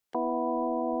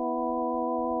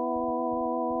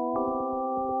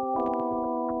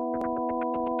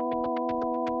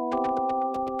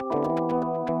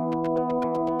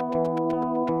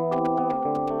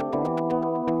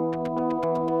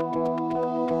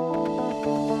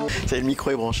Ça y est, le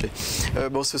micro est branché.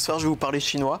 Bon, ce soir, je vais vous parler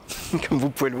chinois, comme vous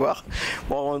pouvez le voir.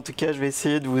 Bon, en tout cas, je vais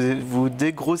essayer de vous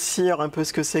dégrossir un peu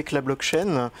ce que c'est que la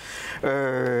blockchain.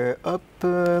 Hop,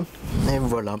 et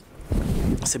voilà.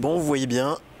 C'est bon, vous voyez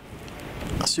bien.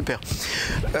 Ah, super.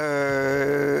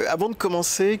 Avant de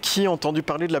commencer, qui a entendu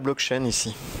parler de la blockchain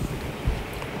ici?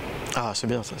 Ah, c'est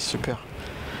bien ça, super.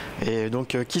 Et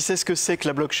donc, qui sait ce que c'est que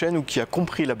la blockchain ou qui a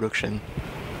compris la blockchain?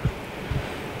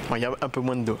 Bon, il y a un peu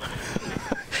moins de dos.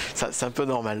 C'est un peu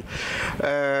normal.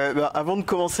 Avant de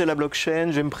commencer la blockchain,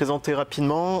 je vais me présenter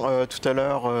rapidement. Tout à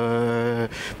l'heure,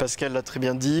 Pascal l'a très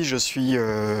bien dit, je suis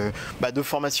de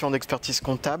formation d'expertise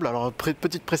comptable. Alors,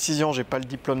 petite précision, j'ai pas le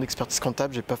diplôme d'expertise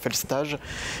comptable, j'ai pas fait le stage,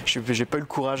 j'ai pas eu le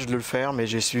courage de le faire, mais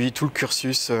j'ai suivi tout le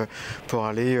cursus pour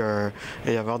aller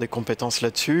et avoir des compétences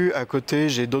là-dessus. À côté,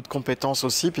 j'ai d'autres compétences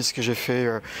aussi, puisque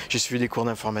j'ai suivi des cours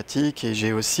d'informatique et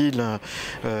j'ai aussi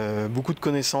beaucoup de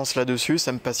connaissances là-dessus,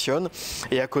 ça me passionne.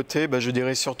 Et à côté, je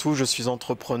dirais surtout, je suis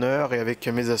entrepreneur et avec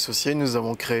mes associés, nous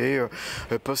avons créé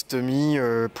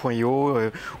postme.io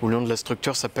où le nom de la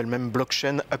structure s'appelle même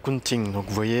Blockchain Accounting. Donc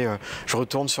vous voyez, je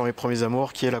retourne sur mes premiers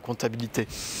amours qui est la comptabilité.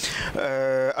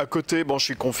 À côté, je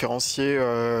suis conférencier,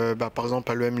 par exemple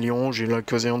à l'EM Lyon, j'ai eu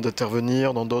l'occasion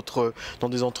d'intervenir dans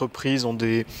des entreprises,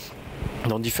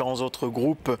 dans différents autres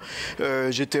groupes.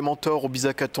 J'étais mentor au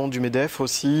Bisakathon du MEDEF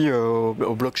aussi,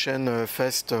 au Blockchain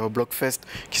Fest, au Blockfest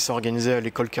qui s'est organisé à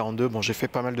l'école 42. Bon, j'ai fait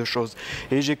pas mal de choses.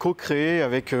 Et j'ai co-créé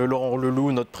avec Laurent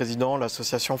Leloup, notre président,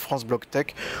 l'association France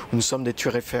BlockTech, où nous sommes des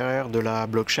tueurs de la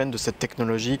blockchain, de cette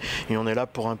technologie, et on est là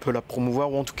pour un peu la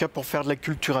promouvoir, ou en tout cas pour faire de la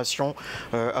culturation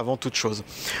avant toute chose.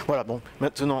 Voilà, bon,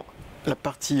 maintenant, la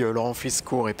partie Laurent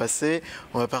Fliscourt est passée.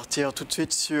 On va partir tout de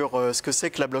suite sur ce que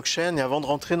c'est que la blockchain. Et avant de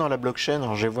rentrer dans la blockchain,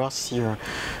 alors je vais voir si...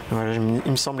 voilà,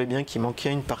 il me semblait bien qu'il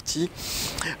manquait une partie.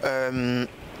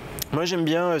 Moi, j'aime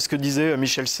bien ce que disait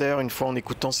Michel Serres une fois en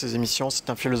écoutant ses émissions. C'est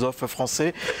un philosophe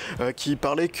français qui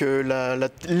parlait que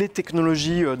les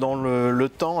technologies dans le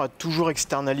temps a toujours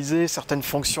externalisé certaines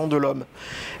fonctions de l'homme.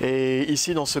 Et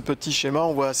ici, dans ce petit schéma,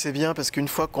 on voit assez bien parce qu'une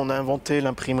fois qu'on a inventé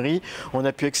l'imprimerie, on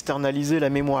a pu externaliser la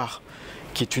mémoire,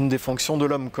 qui est une des fonctions de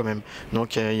l'homme quand même.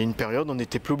 Donc il y a une période, on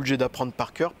n'était plus obligé d'apprendre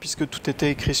par cœur puisque tout était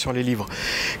écrit sur les livres.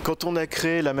 Quand on a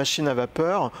créé la machine à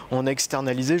vapeur, on a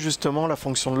externalisé justement la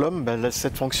fonction de l'homme,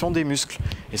 cette fonction des muscles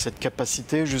et cette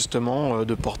capacité justement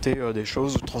de porter des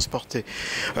choses ou de transporter.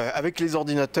 Avec les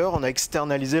ordinateurs, on a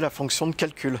externalisé la fonction de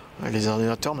calcul. Les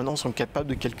ordinateurs maintenant sont capables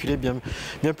de calculer bien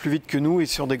plus vite que nous et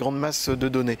sur des grandes masses de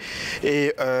données.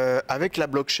 Et avec la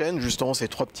blockchain, justement ces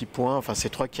trois petits points, enfin ces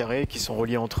trois carrés qui sont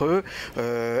reliés entre eux,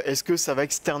 est-ce que ça va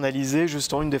externaliser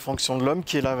justement une des fonctions de l'homme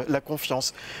qui est la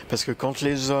confiance? Parce que quand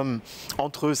les hommes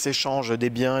entre eux s'échangent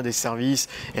des biens, des services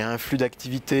et un flux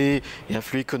d'activité et un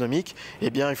flux économique,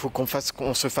 eh bien il faut qu'on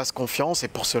se fasse confiance et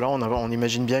pour cela on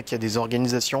imagine bien qu'il y a des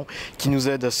organisations qui nous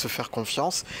aident à se faire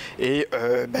confiance et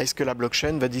est-ce que la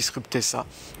blockchain va disrupter ça?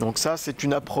 Donc ça c'est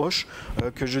une approche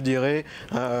que je dirais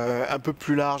un peu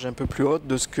plus large, un peu plus haute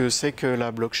de ce que c'est que la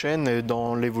blockchain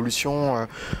dans l'évolution.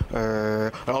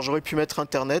 Alors j'aurais pu mettre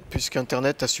Internet, puisque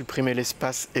Internet a supprimé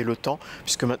l'espace et le temps,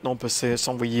 puisque maintenant on peut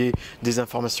s'envoyer des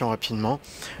informations rapidement.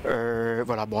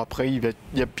 Voilà, bon après il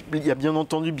y a bien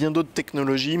entendu bien d'autres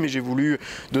technologies, mais j'ai voulu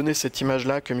donner cette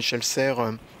image-là que Michel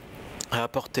Serres à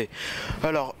apporter.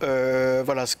 Alors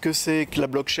voilà ce que c'est que la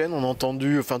blockchain. On a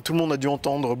entendu, enfin tout le monde a dû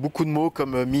entendre beaucoup de mots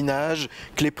comme minage,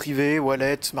 clé privée,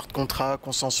 wallet, smart contract,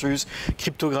 consensus,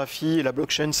 cryptographie. Et la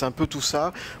blockchain c'est un peu tout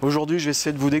ça. Aujourd'hui je vais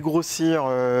essayer de vous dégrossir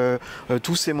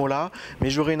tous ces mots-là, mais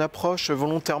j'aurai une approche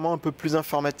volontairement un peu plus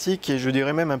informatique et je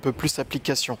dirais même un peu plus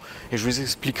application. Et je vous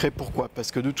expliquerai pourquoi.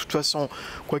 Parce que de toute façon,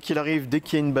 quoi qu'il arrive, dès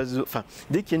qu'il y a une base,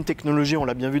 dès qu'il y a une technologie, on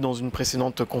l'a bien vu dans une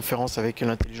précédente conférence avec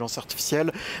l'intelligence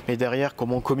artificielle, mais derrière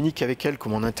comment on communique avec elle,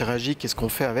 comment on interagit, qu'est-ce qu'on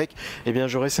fait avec, eh bien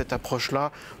j'aurai cette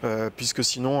approche-là, puisque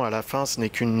sinon à la fin ce n'est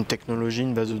qu'une technologie,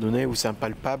 une base de données où c'est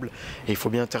impalpable et il faut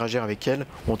bien interagir avec elle,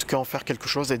 ou en tout cas en faire quelque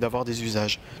chose et d'avoir des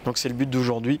usages. Donc c'est le but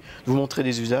d'aujourd'hui, de vous montrer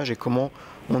des usages et comment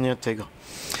on y intègre.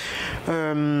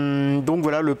 Donc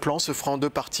voilà, le plan se fera en deux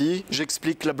parties.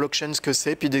 J'explique la blockchain, ce que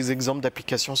c'est, puis des exemples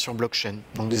d'applications sur blockchain,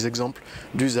 donc des exemples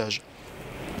d'usage.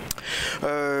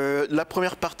 La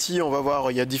première partie, on va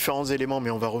voir, il y a différents éléments,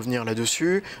 mais on va revenir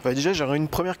là-dessus. Déjà, j'aurais une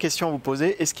première question à vous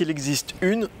poser. Est-ce qu'il existe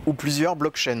une ou plusieurs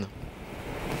blockchains?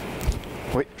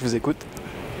 Oui, je vous écoute.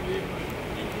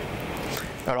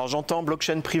 Alors j'entends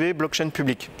blockchain privée, blockchain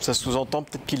publique. Ça sous-entend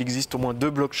peut-être qu'il existe au moins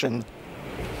deux blockchains.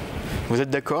 Vous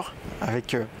êtes d'accord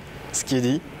avec ce qui est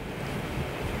dit?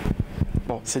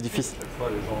 Bon, c'est difficile.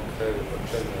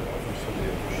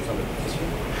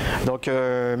 Donc,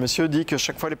 monsieur dit que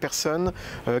chaque fois les personnes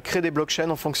créent des blockchains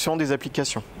en fonction des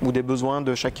applications ou des besoins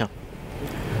de chacun.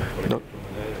 Donc,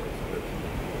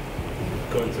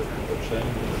 Bitcoin, ça fait une blockchain,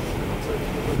 ça fait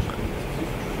une blockchain.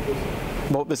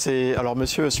 bon, ben alors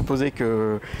monsieur, supposez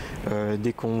que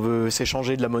dès qu'on veut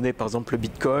s'échanger de la monnaie, par exemple le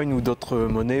bitcoin ou d'autres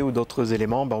monnaies ou d'autres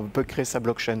éléments, ben on peut créer sa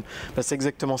blockchain. Ben c'est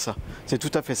exactement ça. C'est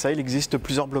tout à fait ça. Il existe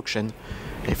plusieurs blockchains.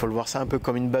 Et il faut le voir ça un peu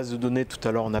comme une base de données. Tout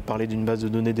à l'heure, on a parlé d'une base de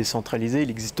données décentralisée. Il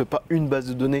n'existe pas une base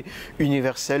de données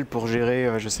universelle pour gérer,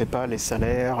 je ne sais pas, les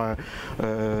salaires,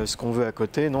 ce qu'on veut à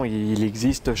côté. Non, il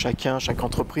existe chaque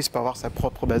entreprise peut avoir sa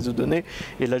propre base de données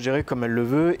et la gérer comme elle le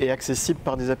veut et accessible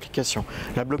par des applications.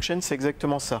 La blockchain, c'est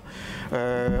exactement ça.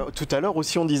 Tout à l'heure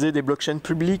aussi, on disait des blockchains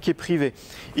publiques et privées.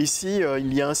 Ici,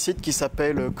 il y a un site qui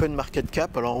s'appelle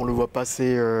CoinMarketCap. Alors, on ne le voit pas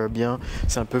assez bien,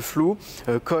 c'est un peu flou.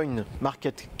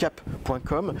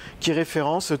 CoinMarketCap.com qui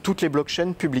référence toutes les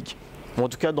blockchains publiques, ou en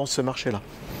tout cas dans ce marché-là.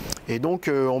 Et donc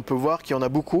on peut voir qu'il y en a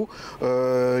beaucoup,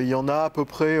 il y en a à peu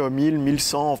près 1000,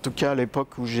 1100, en tout cas à l'époque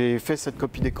où j'ai fait cette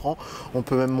copie d'écran, on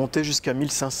peut même monter jusqu'à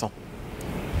 1500.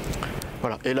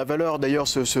 Voilà. Et la valeur, d'ailleurs,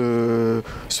 ce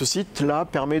site-là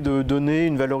permet de donner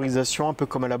une valorisation un peu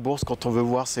comme à la bourse quand on veut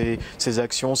voir ses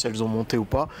actions, si elles ont monté ou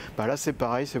pas. Bah là, c'est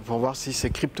pareil, c'est pour voir si ces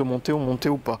crypto-montées ont monté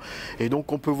ou pas. Et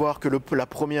donc, on peut voir que la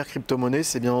première crypto-monnaie,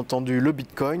 c'est bien entendu le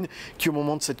Bitcoin, qui au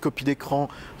moment de cette copie d'écran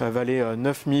valait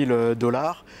 9000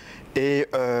 $. Et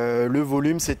le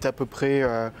volume, c'est à peu près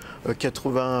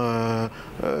 80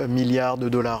 milliards de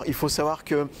dollars. Il faut savoir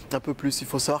que, un peu plus, il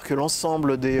faut savoir que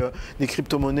l'ensemble des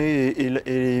crypto-monnaies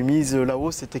et mises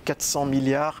là-haut, c'était 400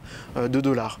 milliards de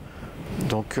dollars.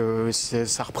 Donc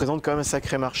ça représente quand même un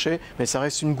sacré marché, mais ça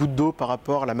reste une goutte d'eau par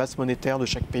rapport à la masse monétaire de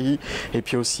chaque pays et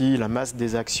puis aussi la masse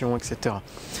des actions, etc.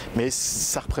 Mais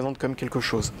ça représente quand même quelque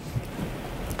chose.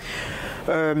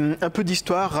 Un peu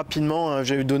d'histoire rapidement,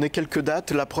 j'ai donné quelques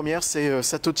dates. La première, c'est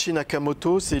Satoshi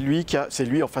Nakamoto, c'est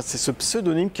ce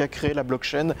pseudonyme qui a créé la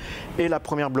blockchain et la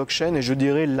première blockchain, et je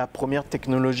dirais la première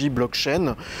technologie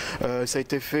blockchain. Ça a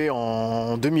été fait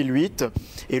en 2008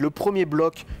 et le premier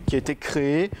bloc qui a été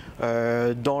créé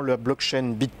dans la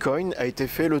blockchain Bitcoin a été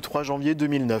fait le 3 janvier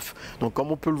 2009. Donc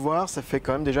comme on peut le voir, ça fait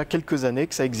quand même déjà quelques années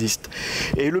que ça existe.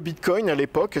 Et le Bitcoin à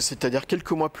l'époque, c'est-à-dire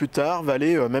quelques mois plus tard,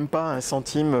 valait même pas un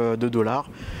centime de dollar.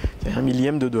 C'est un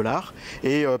millième de dollar.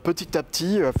 Et petit à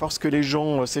petit, à force que les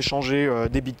gens s'échangeaient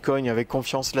des bitcoins avec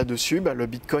confiance là-dessus, le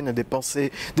bitcoin a dépassé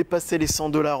les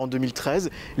 100 $ en 2013,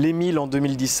 les 1000 en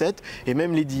 2017 et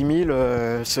même les 10 000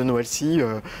 ce Noël-ci,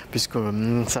 puisque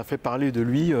ça a fait parler de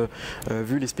lui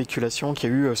vu les spéculations qu'il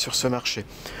y a eu sur ce marché.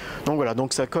 Donc voilà,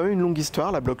 donc ça a quand même une longue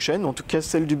histoire, la blockchain, en tout cas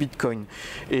celle du bitcoin.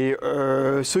 Et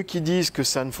ceux qui disent que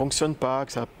ça ne fonctionne pas,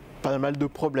 que ça pas mal de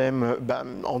problèmes.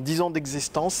 En 10 ans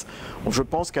d'existence, je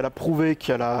pense qu'elle a prouvé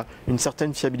qu'elle a une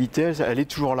certaine fiabilité, elle est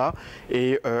toujours là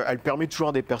et elle permet toujours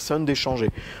à des personnes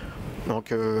d'échanger.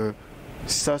 Donc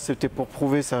ça, c'était pour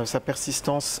prouver sa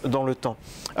persistance dans le temps.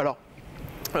 Alors,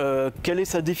 quelle est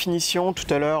sa définition? Tout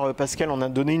à l'heure, Pascal en a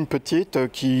donné une petite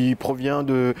qui provient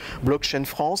de Blockchain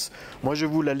France. Moi, je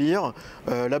vais vous la lire.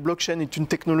 La blockchain est une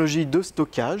technologie de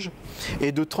stockage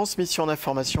et de transmission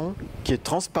d'informations qui est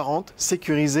transparente,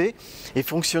 sécurisée et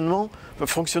fonctionnant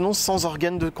sans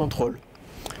organe de contrôle.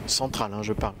 Central,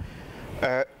 je parle.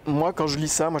 Moi, quand je lis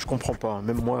ça, moi je comprends pas.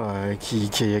 Même moi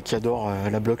qui adore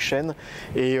la blockchain.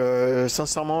 Et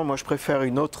sincèrement, moi je préfère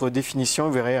une autre définition.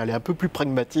 Vous verrez, elle est un peu plus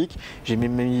pragmatique. J'ai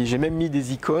même mis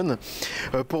des icônes.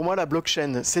 Pour moi, la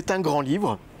blockchain, c'est un grand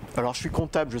livre. Alors je suis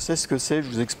comptable, je sais ce que c'est, je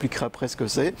vous expliquerai après ce que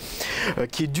c'est,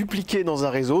 qui est dupliqué dans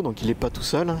un réseau, donc il n'est pas tout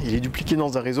seul, il est dupliqué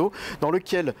dans un réseau dans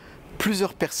lequel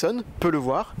plusieurs personnes peuvent le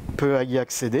voir, peuvent y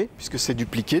accéder, puisque c'est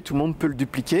dupliqué, tout le monde peut le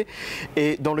dupliquer,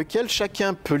 et dans lequel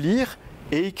chacun peut lire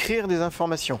et écrire des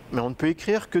informations. Mais on ne peut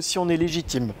écrire que si on est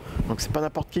légitime. Donc c'est pas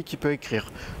n'importe qui peut écrire.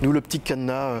 Nous, le petit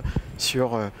cadenas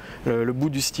sur le bout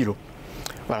du stylo.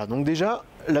 Voilà, donc déjà,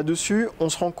 là-dessus, on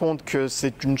se rend compte que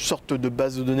c'est une sorte de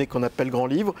base de données qu'on appelle grand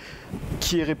livre,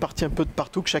 qui est répartie un peu de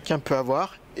partout, que chacun peut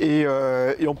avoir, et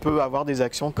on peut avoir des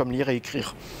actions comme lire et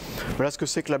écrire. Voilà ce que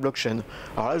c'est que la blockchain.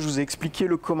 Alors là, je vous ai expliqué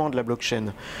le comment de la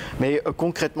blockchain. Mais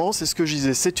concrètement, c'est ce que je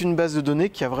disais, c'est une base de données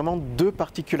qui a vraiment deux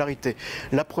particularités.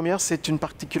 La première, c'est une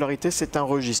particularité, c'est un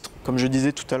registre. Comme je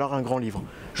disais tout à l'heure, un grand livre.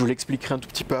 Je vous l'expliquerai un tout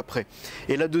petit peu après.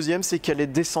 Et la deuxième, c'est qu'elle est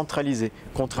décentralisée.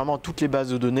 Contrairement à toutes les bases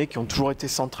de données qui ont toujours été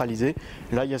centralisées,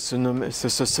 là, il y a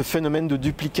ce phénomène de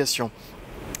duplication.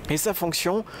 Et sa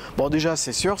fonction, bon déjà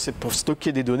c'est sûr, c'est pour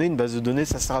stocker des données, une base de données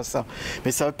ça sert à ça.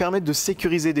 Mais ça va permettre de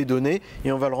sécuriser des données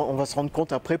et on va se rendre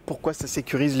compte après pourquoi ça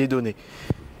sécurise les données.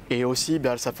 Et aussi,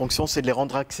 sa fonction c'est de les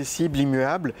rendre accessibles,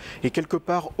 immuables et quelque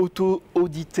part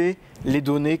auto-auditer les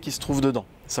données qui se trouvent dedans.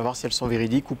 Savoir si elles sont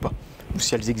véridiques ou pas, ou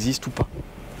si elles existent ou pas.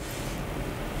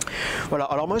 Voilà,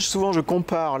 alors moi souvent je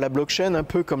compare la blockchain un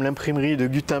peu comme l'imprimerie de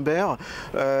Gutenberg,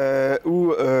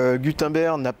 où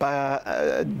Gutenberg n'a pas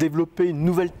développé une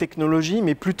nouvelle technologie,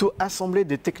 mais plutôt assemblé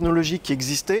des technologies qui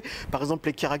existaient. Par exemple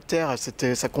les caractères,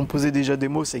 ça composait déjà des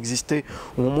mots, ça existait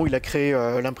au moment où il a créé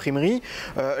l'imprimerie.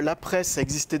 La presse, ça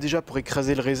existait déjà pour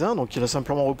écraser le raisin, donc il a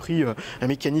simplement repris un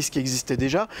mécanisme qui existait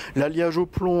déjà. L'alliage au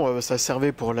plomb, ça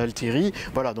servait pour l'altérie.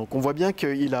 Voilà, donc on voit bien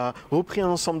qu'il a repris un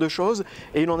ensemble de choses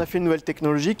et il en a fait une nouvelle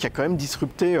technologie qui a quand même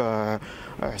disrupté.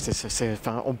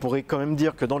 Enfin, on pourrait quand même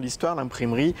dire que dans l'histoire,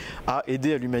 l'imprimerie a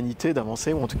aidé à l'humanité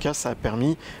d'avancer, ou en tout cas ça a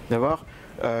permis d'avoir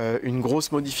une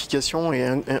grosse modification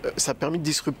et ça a permis de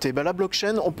disrupter. La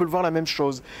blockchain, on peut le voir la même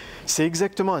chose. C'est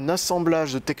exactement un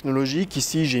assemblage de technologies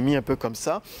qu'ici j'ai mis un peu comme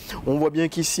ça. On voit bien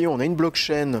qu'ici on a une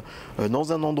blockchain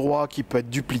dans un endroit qui peut être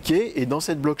dupliqué et dans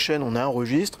cette blockchain on a un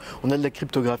registre, on a de la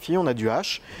cryptographie, on a du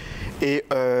hash. Et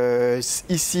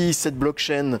ici cette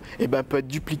blockchain peut être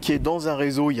dupliquée dans un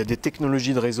réseau, il y a des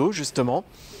technologies de réseau justement.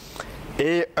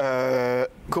 Et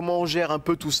comment on gère un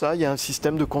peu tout ça? Il y a un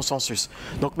système de consensus.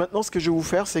 Donc maintenant, ce que je vais vous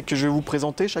faire, c'est que je vais vous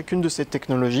présenter chacune de ces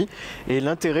technologies et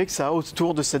l'intérêt que ça a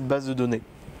autour de cette base de données.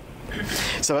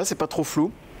 Ça va, c'est pas trop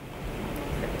flou?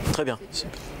 Très bien.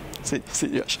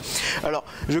 Alors,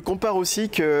 je compare aussi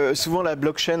que souvent la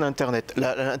blockchain Internet.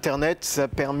 Internet, ça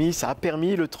a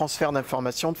permis le transfert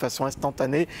d'informations de façon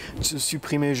instantanée, de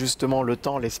supprimer justement le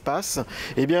temps, l'espace.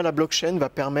 Eh bien, la blockchain va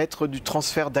permettre du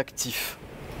transfert d'actifs.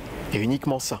 Et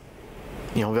uniquement ça.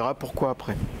 Et on verra pourquoi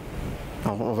après.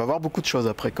 Alors, on va voir beaucoup de choses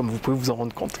après, comme vous pouvez vous en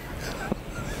rendre compte.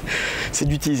 C'est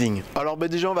du teasing. Alors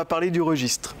déjà, on va parler du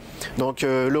registre. Donc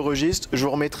le registre, je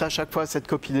vous remettrai à chaque fois cette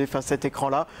copie, cet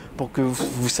écran-là, pour que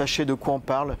vous sachiez de quoi on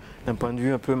parle, d'un point de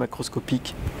vue un peu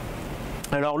macroscopique.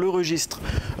 Alors le registre,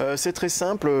 c'est très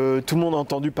simple, tout le monde a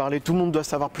entendu parler, tout le monde doit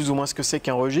savoir plus ou moins ce que c'est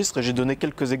qu'un registre et j'ai donné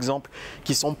quelques exemples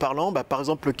qui sont parlants. Par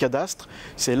exemple le cadastre,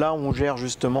 c'est là où on gère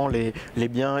justement les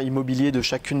biens immobiliers de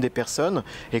chacune des personnes.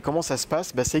 Et comment ça se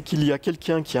passe? C'est qu'il y a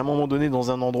quelqu'un qui à un moment donné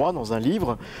dans un endroit, dans un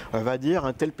livre, va dire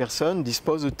une telle personne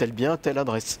dispose de tel bien, telle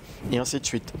adresse, et ainsi de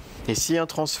suite. Et s'il y a un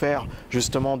transfert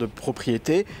justement de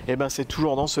propriété, c'est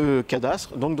toujours dans ce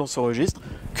cadastre, donc dans ce registre,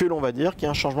 que l'on va dire qu'il y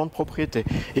a un changement de propriété.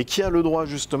 Et qui a le droit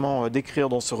justement d'écrire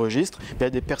dans ce registre? Il y a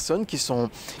des personnes qui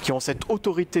ont cette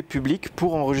autorité publique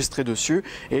pour enregistrer dessus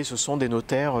et ce sont des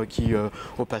notaires qui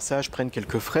au passage prennent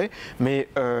quelques frais, mais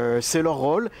c'est leur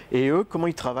rôle. Et eux, comment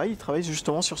ils travaillent? Ils travaillent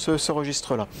justement sur ce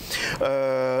registre-là.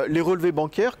 Les relevés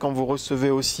bancaires, quand vous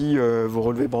recevez aussi vos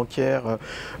relevés bancaires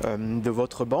de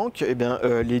votre banque,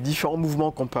 les différents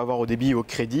mouvements qu'on peut avoir au débit et au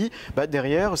crédit,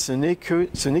 derrière ce n'est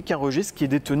qu'un registre qui est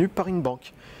détenu par une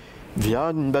banque, via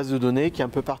une base de données qui est un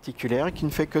peu particulière et qui ne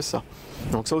fait que ça.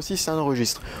 Donc ça aussi c'est un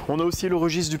registre. On a aussi le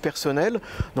registre du personnel.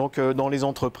 Donc dans les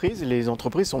entreprises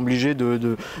sont obligées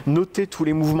de noter tous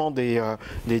les mouvements des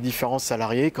différents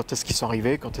salariés, quand est-ce qu'ils sont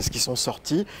arrivés, quand est-ce qu'ils sont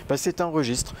sortis. C'est un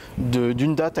registre.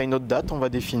 D'une date à une autre date, on va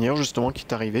définir justement qui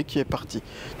est arrivé, qui est parti.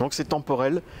 Donc c'est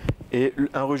temporel et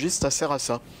un registre ça sert à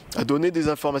ça, à donner des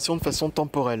informations de façon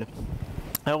temporelle.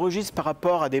 Un registre par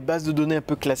rapport à des bases de données un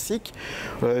peu classiques,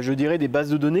 je dirais des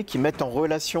bases de données qui mettent en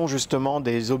relation justement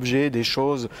des objets, des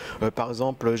choses. Par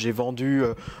exemple, j'ai vendu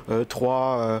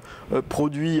 3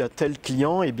 produits à tel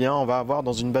client, on va avoir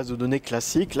dans une base de données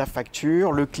classique la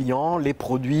facture, le client, les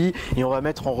produits, et on va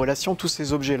mettre en relation tous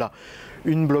ces objets-là.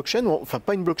 Une blockchain, enfin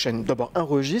pas une blockchain, d'abord un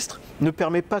registre ne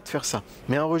permet pas de faire ça.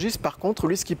 Mais un registre par contre,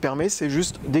 lui ce qui permet c'est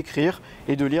juste d'écrire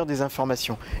et de lire des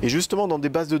informations. Et justement dans des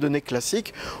bases de données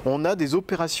classiques, on a des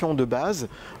opérations de base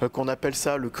qu'on appelle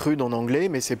ça le CRUD en anglais,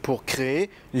 mais c'est pour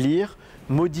créer, lire,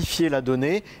 modifier la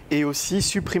donnée et aussi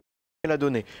supprimer la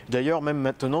donnée. D'ailleurs, même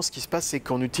maintenant, ce qui se passe, c'est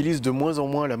qu'on utilise de moins en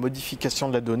moins la modification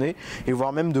de la donnée et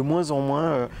voire même de moins en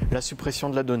moins la suppression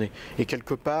de la donnée. Et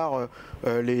quelque part,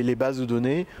 les bases de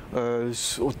données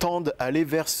tendent à aller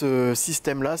vers ce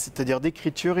système-là, c'est-à-dire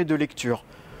d'écriture et de lecture.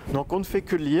 Donc on ne fait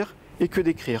que lire et que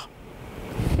d'écrire.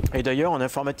 Et d'ailleurs, en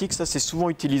informatique, ça c'est souvent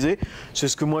utilisé, c'est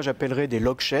ce que moi j'appellerais des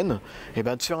log chains.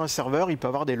 Sur un serveur, il peut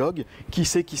avoir des logs, qui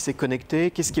c'est qui s'est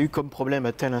connecté, qu'est-ce qu'il y a eu comme problème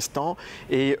à tel instant.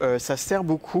 Et ça sert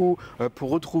beaucoup pour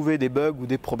retrouver des bugs ou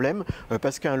des problèmes,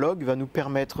 parce qu'un log va nous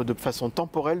permettre de façon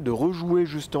temporelle de rejouer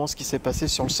justement ce qui s'est passé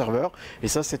sur le serveur. Et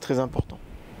ça c'est très important.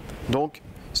 Donc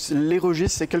les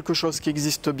registres, c'est quelque chose qui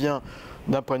existe bien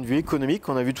d'un point de vue économique,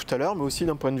 qu'on a vu tout à l'heure, mais aussi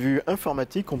d'un point de vue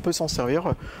informatique, on peut s'en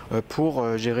servir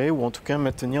pour gérer ou en tout cas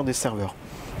maintenir des serveurs.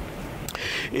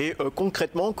 Et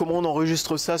concrètement, comment on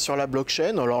enregistre ça sur la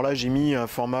blockchain? Alors là, j'ai mis un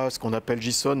format, ce qu'on appelle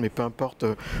JSON, mais peu importe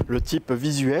le type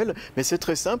visuel. Mais c'est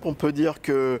très simple, on peut dire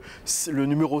que le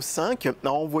numéro 5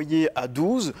 a envoyé à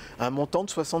 12 un montant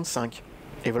de 65.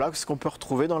 Et voilà ce qu'on peut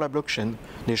retrouver dans la blockchain.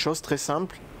 Des choses très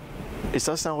simples Et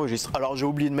ça, c'est un registre. Alors, j'ai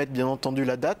oublié de mettre, bien entendu,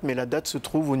 la date, mais la date se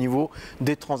trouve au niveau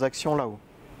des transactions là-haut.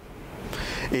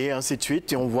 Et ainsi de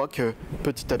suite. Et on voit que,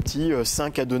 petit à petit,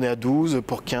 5 a donné à 12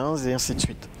 pour 15, et ainsi de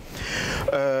suite.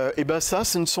 Et bien ça,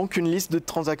 ce ne sont qu'une liste de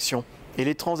transactions. Et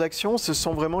les transactions, ce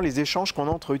sont vraiment les échanges qu'on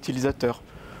a entre utilisateurs.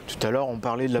 Tout à l'heure, on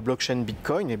parlait de la blockchain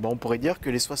Bitcoin. Et ben, on pourrait dire que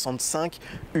les 65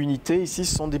 unités ici,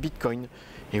 ce sont des Bitcoins.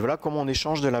 Et voilà comment on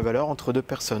échange de la valeur entre deux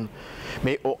personnes.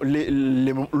 Mais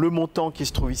le montant qui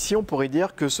se trouve ici, on pourrait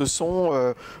dire que ce sont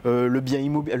un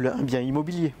bien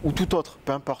immobilier ou tout autre,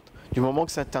 peu importe. Du moment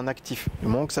que c'est un actif, du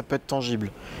moment que ça peut être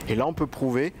tangible. Et là, on peut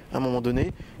prouver, à un moment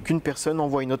donné, qu'une personne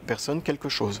envoie à une autre personne quelque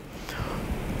chose.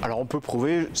 Alors, on peut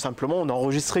prouver, simplement, on a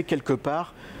enregistré quelque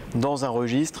part, dans un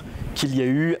registre, qu'il y a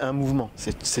eu un mouvement.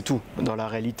 C'est tout. Dans la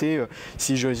réalité,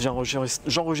 si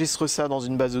j'enregistre ça dans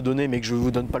une base de données, mais que je ne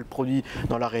vous donne pas le produit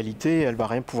dans la réalité, elle ne va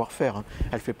rien pouvoir faire.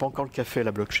 Elle ne fait pas encore le café,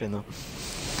 la blockchain.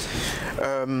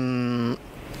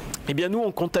 Eh bien nous,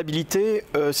 en comptabilité,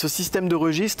 ce système de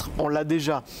registre, on l'a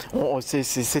déjà.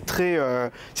 C'est très,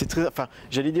 enfin,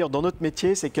 j'allais dire, dans notre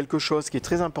métier, c'est quelque chose qui est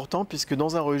très important, puisque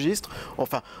dans un registre,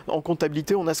 enfin, en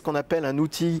comptabilité, on a ce qu'on appelle un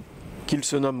outil qu'il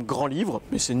se nomme grand livre,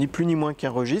 mais c'est ni plus ni moins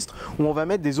qu'un registre, où on va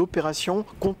mettre des opérations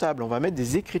comptables, on va mettre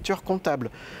des écritures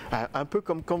comptables, un peu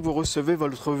comme quand vous recevez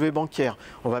votre relevé bancaire.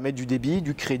 On va mettre du débit,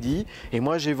 du crédit, et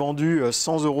moi j'ai vendu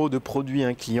 100 € de produit à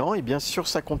un client, et bien sur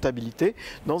sa comptabilité,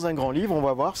 dans un grand livre, on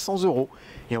va voir 100 €.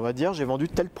 Et on va dire j'ai vendu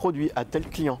tel produit à tel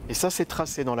client. Et ça c'est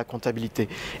tracé dans la comptabilité.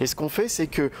 Et ce qu'on fait, c'est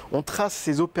qu'on trace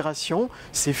ces opérations,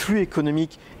 ces flux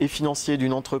économiques et financiers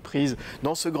d'une entreprise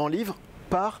dans ce grand livre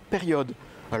par période.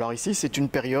 Alors ici, c'est une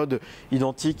période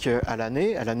identique à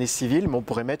l'année civile, mais on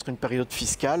pourrait mettre une période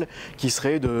fiscale qui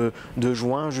serait de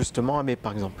juin justement à mai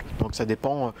par exemple. Donc ça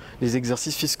dépend des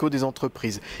exercices fiscaux des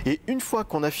entreprises. Et une fois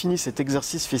qu'on a fini cet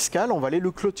exercice fiscal, on va aller le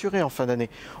clôturer en fin d'année.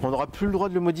 On n'aura plus le droit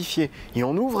de le modifier. Et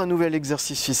on ouvre un nouvel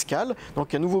exercice fiscal,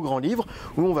 donc un nouveau grand livre,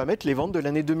 où on va mettre les ventes de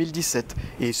l'année 2017.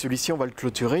 Et celui-ci, on va le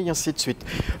clôturer et ainsi de suite.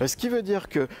 Ce qui veut dire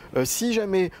que si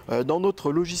jamais dans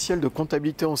notre logiciel de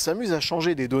comptabilité, on s'amuse à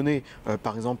changer des données,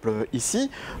 par exemple ici,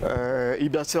 eh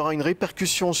bien, ça aura une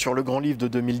répercussion sur le grand livre de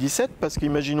 2017 parce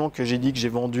qu'imaginons que j'ai dit que j'ai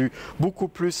vendu beaucoup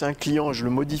plus à un client, je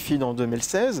le modifie dans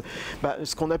 2016,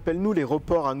 ce qu'on appelle nous les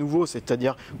reports à nouveau,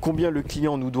 c'est-à-dire combien le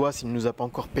client nous doit s'il ne nous a pas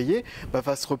encore payé,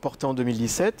 va se reporter en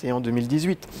 2017 et en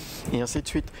 2018 et ainsi de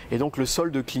suite. Et donc le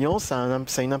solde client, ça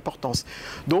a une importance.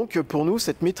 Donc pour nous,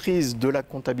 cette maîtrise de la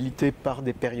comptabilité par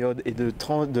des périodes et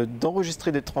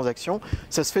d'enregistrer des transactions,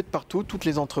 ça se fait de partout, toutes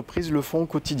les entreprises le font au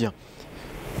quotidien.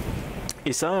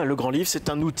 Et ça, le grand livre, c'est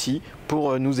un outil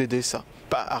pour nous aider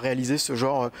à réaliser ce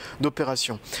genre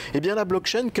d'opération. Et bien la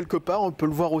blockchain, quelque part, on peut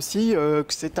le voir aussi que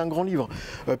c'est un grand livre,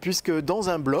 puisque dans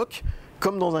un bloc,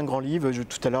 comme dans un grand livre,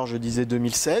 tout à l'heure je disais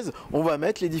 2016, on va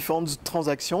mettre les différentes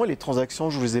transactions, et les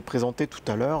transactions je vous ai présentées tout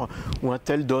à l'heure, où un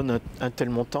tel donne un tel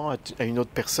montant à une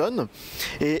autre personne.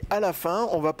 Et à la fin,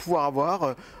 on va pouvoir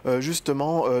avoir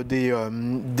justement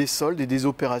des soldes et des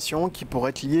opérations qui pourraient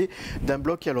être liées d'un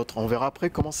bloc à l'autre. On verra après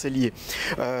comment c'est lié.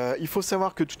 Il faut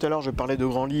savoir que tout à l'heure je parlais de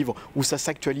grands livres où ça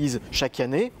s'actualise chaque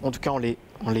année, en tout cas on les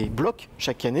bloque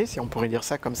chaque année, si on pourrait dire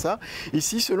ça comme ça.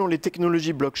 Ici, selon les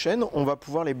technologies blockchain, on va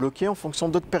pouvoir les bloquer en fonction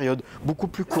d'autres périodes, beaucoup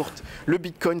plus courtes. Le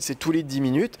Bitcoin, c'est tous les 10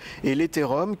 minutes, et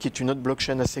l'Ethereum, qui est une autre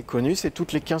blockchain assez connue, c'est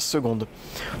toutes les 15 secondes.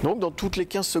 Donc, dans toutes les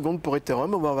 15 secondes pour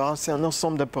Ethereum, on va avoir un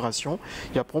ensemble d'opérations,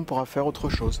 et après, on pourra faire autre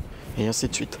chose, et ainsi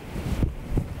de suite.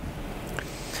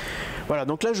 Voilà,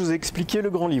 donc là, je vous ai expliqué le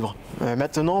grand livre.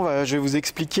 Maintenant, je vais vous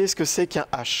expliquer ce que c'est qu'un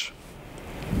hash.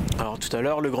 Alors tout à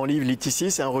l'heure, le grand livre, il est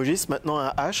ici, c'est un registre, maintenant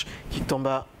un hash qui est en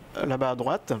bas, là-bas à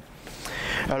droite.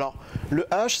 Alors le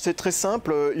hash, c'est très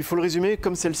simple, il faut le résumer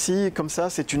comme celle-ci, comme ça,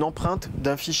 c'est une empreinte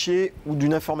d'un fichier ou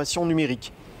d'une information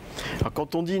numérique. Alors,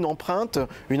 quand on dit une empreinte,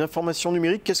 une information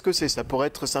numérique, qu'est-ce que c'est? Ça pourrait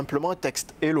être simplement un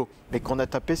texte, hello, mais qu'on a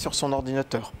tapé sur son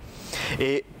ordinateur.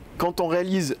 Et quand on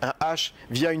réalise un hash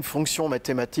via une fonction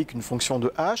mathématique, une fonction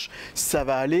de hash, ça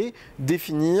va aller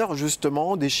définir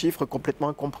justement des chiffres complètement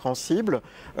incompréhensibles.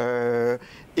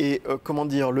 Comment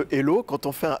dire, le hello, quand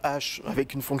on fait un hash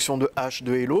avec une fonction de hash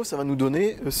de hello, ça va nous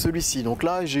donner celui-ci. Donc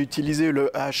là, j'ai utilisé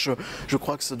le hash, je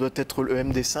crois que ça doit être le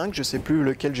MD5, je ne sais plus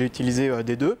lequel j'ai utilisé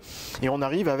des deux. Et on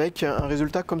arrive avec un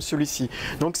résultat comme celui-ci.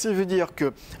 Donc ça veut dire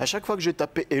que à chaque fois que j'ai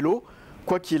tapé hello,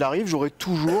 quoi qu'il arrive, j'aurai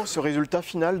toujours ce résultat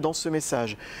final dans ce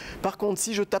message. Par contre,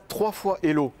 si je tape 3 fois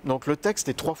hello, donc le texte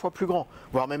est 3 fois plus grand,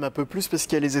 voire même un peu plus parce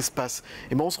qu'il y a les espaces,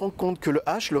 et bien on se rend compte que le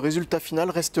hash, le résultat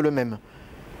final reste le même.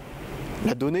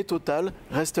 La donnée totale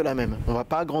reste la même. On ne va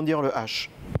pas agrandir le hash.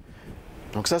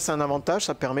 Donc ça, c'est un avantage,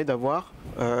 ça permet d'avoir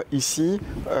ici,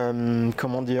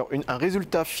 comment dire, un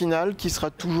résultat final qui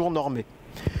sera toujours normé.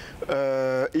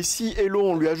 Et si hello,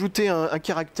 on lui ajoutait un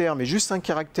caractère, mais juste un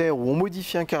caractère, ou on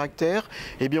modifie un caractère,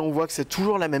 eh bien on voit que c'est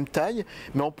toujours la même taille,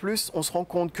 mais en plus on se rend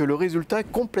compte que le résultat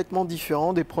est complètement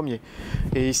différent des premiers.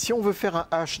 Et si on veut faire un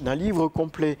hash d'un livre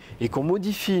complet et qu'on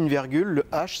modifie une virgule, le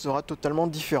hash sera totalement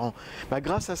différent. Bah,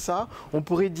 grâce à ça, on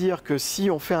pourrait dire que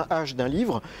si on fait un hash d'un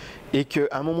livre et qu'à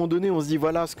un moment donné on se dit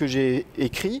voilà ce que j'ai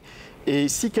écrit, et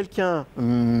si quelqu'un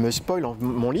me spoil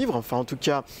mon livre, enfin en tout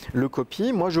cas le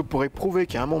copie, moi je pourrais prouver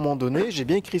qu'à un moment donné, j'ai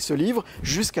bien écrit ce livre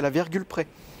jusqu'à la virgule près,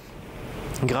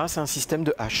 grâce à un système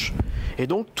de hash. Et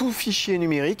donc tout fichier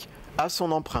numérique a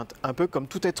son empreinte, un peu comme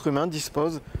tout être humain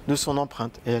dispose de son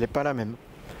empreinte, et elle n'est pas la même.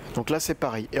 Donc là c'est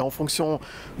pareil, et en fonction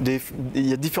il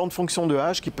y a différentes fonctions de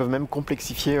hash qui peuvent même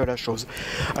complexifier la chose.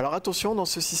 Alors attention, dans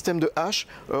ce système de hash,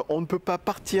 on ne peut pas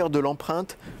partir de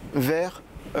l'empreinte vers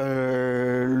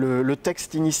le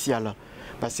texte initial.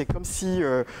 Bah, c'est comme si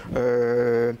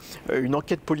une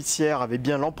enquête policière avait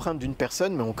bien l'empreinte d'une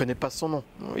personne, mais on ne connaît pas son nom.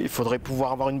 Il faudrait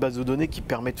pouvoir avoir une base de données qui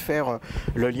permet de faire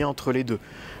le lien entre les deux.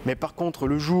 Mais par contre,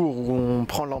 le jour où on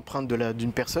prend l'empreinte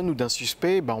d'une personne ou d'un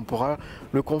suspect, bah, on pourra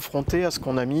le confronter à ce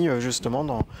qu'on a mis justement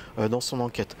dans son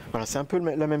enquête. Voilà, c'est un peu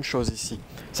la même chose ici.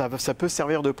 Ça peut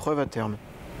servir de preuve à terme.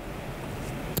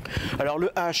 Alors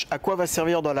le hash, à quoi va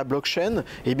servir dans la blockchain?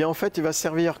 Eh bien en fait il va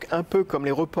servir un peu comme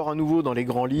les reports à nouveau dans les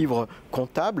grands livres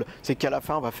comptables, c'est qu'à la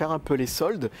fin on va faire un peu les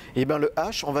soldes. Et bien le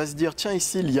hash, on va se dire tiens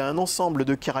ici il y a un ensemble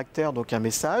de caractères, donc un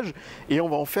message, et on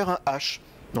va en faire un hash.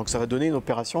 Donc ça va donner une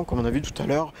opération, comme on a vu tout à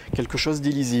l'heure, quelque chose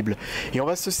d'illisible. Et on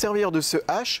va se servir de ce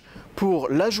hash pour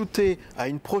l'ajouter à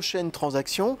une prochaine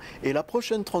transaction. Et la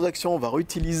prochaine transaction, on va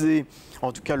réutiliser,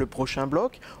 en tout cas le prochain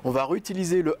bloc, on va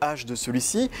réutiliser le hash de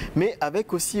celui-ci, mais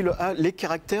avec aussi les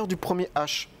caractères du premier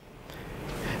hash.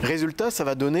 Résultat, ça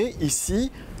va donner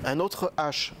ici un autre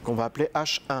hash qu'on va appeler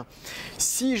H1.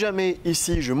 Si jamais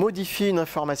ici je modifie une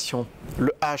information,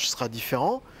 le hash sera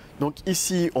différent. Donc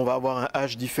ici, on va avoir un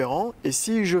hash différent. Et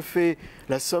si je fais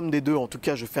la somme des deux, en tout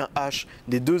cas je fais un hash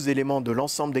des deux éléments de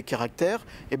l'ensemble des caractères,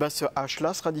 et bien ce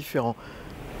hash-là sera différent.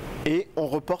 Et on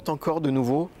reporte encore de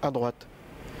nouveau à droite.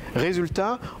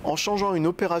 Résultat, en changeant une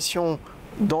opération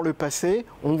dans le passé,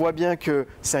 on voit bien que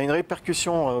ça a une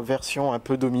répercussion version un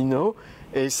peu domino,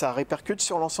 et ça répercute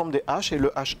sur l'ensemble des hash, et le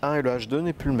H1 et le H2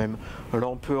 n'est plus le même.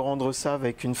 Alors on peut rendre ça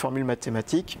avec une formule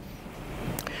mathématique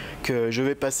que je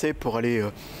vais passer pour aller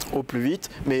au plus vite,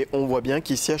 mais on voit bien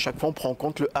qu'ici à chaque fois on prend en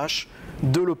compte le hash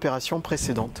de l'opération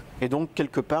précédente, et donc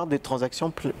quelque part des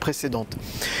transactions précédentes.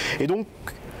 Et donc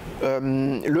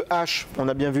le hash, on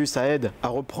a bien vu, ça aide à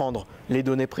reprendre les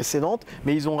données précédentes,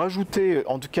 mais ils ont rajouté,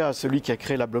 en tout cas celui qui a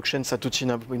créé la blockchain, Satoshi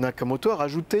Nakamoto, a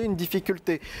rajouté une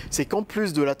difficulté. C'est qu'en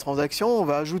plus de la transaction, on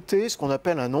va ajouter ce qu'on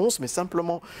appelle un nonce, mais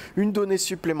simplement une donnée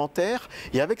supplémentaire,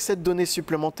 et avec cette donnée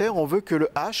supplémentaire, on veut que le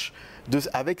hash,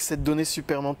 avec cette donnée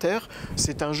supplémentaire,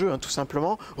 c'est un jeu tout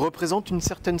simplement, représente une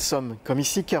certaine somme, comme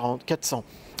ici 400.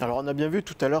 Alors on a bien vu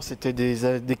tout à l'heure c'était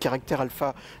des caractères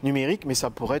alpha numériques, mais ça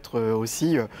pourrait être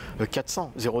aussi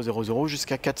 400, 000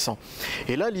 jusqu'à 400.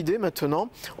 Et là l'idée maintenant,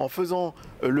 en faisant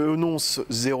le nonce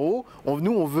 0,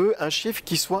 nous on veut un chiffre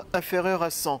qui soit inférieur à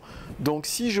 100. Donc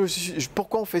si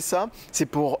pourquoi on fait ça? C'est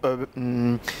pour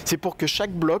que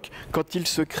chaque bloc, quand il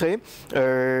se crée,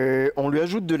 on lui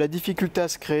ajoute de la difficulté à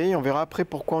se créer. On verra après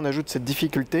pourquoi on ajoute cette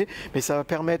difficulté, mais ça va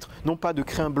permettre non pas de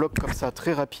créer un bloc comme ça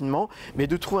très rapidement, mais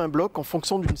de trouver un bloc en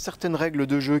fonction d'une certaine règle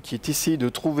de jeu qui est ici de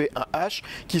trouver un hash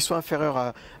qui soit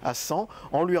inférieur à 100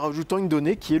 en lui rajoutant une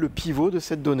donnée qui est le pivot de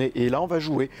cette donnée. Et là on va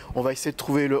jouer, on va essayer de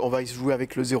trouver on va jouer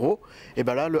avec le 0, et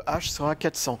bien là le hash sera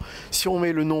 400. Si on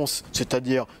met le nonce,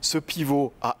 c'est-à-dire ce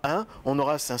pivot à 1, on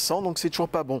aura 500, donc c'est toujours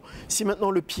pas bon. Si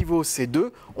maintenant le pivot c'est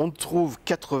 2, on trouve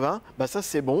 80, bah ça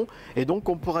c'est bon, et donc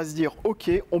on pourra se dire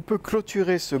ok, on peut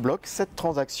clôturer ce bloc, cette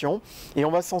transaction, et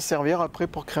on va s'en servir après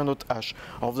pour créer un autre hash.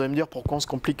 Alors vous allez me dire pourquoi on se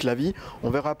complique la vie, on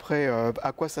verra après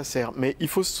à quoi ça sert, mais il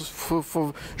faut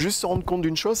juste se rendre compte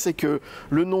d'une chose, c'est que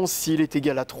le nonce, s'il est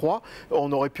égal à 3,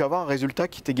 on aurait pu avoir un résultat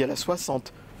qui est égal à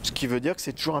 60, ce qui veut dire que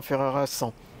c'est toujours inférieur à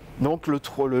 100. Donc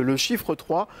le chiffre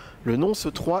 3, le nonce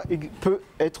 3 peut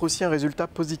être aussi un résultat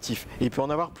positif, et il peut en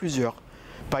avoir plusieurs.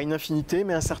 Pas une infinité,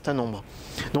 mais un certain nombre.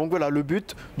 Donc voilà, le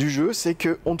but du jeu, c'est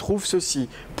qu'on trouve ceci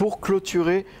pour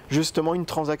clôturer justement une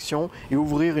transaction et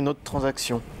ouvrir une autre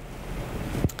transaction.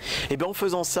 Et bien en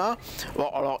faisant ça, bon,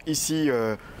 alors ici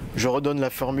je redonne la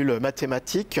formule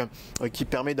mathématique qui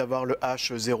permet d'avoir le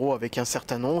H0 avec un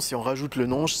certain nonce, si on rajoute le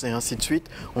nonce et ainsi de suite,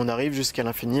 on arrive jusqu'à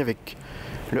l'infini avec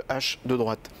le H de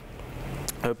droite.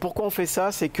 Pourquoi on fait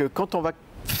ça? C'est que quand on va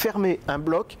fermer un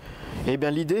bloc, eh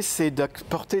bien l'idée c'est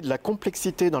d'apporter de la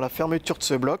complexité dans la fermeture de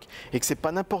ce bloc et que c'est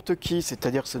pas n'importe qui,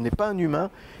 c'est-à-dire que ce n'est pas un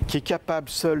humain qui est capable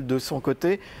seul de son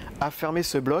côté à fermer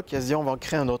ce bloc et à se dire on va en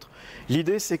créer un autre.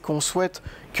 L'idée c'est qu'on souhaite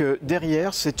que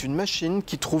derrière c'est une machine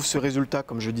qui trouve ce résultat,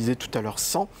 comme je disais tout à l'heure,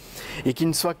 100, et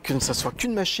que ça soit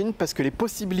qu'une machine, parce que les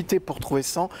possibilités pour trouver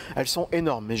 100 elles sont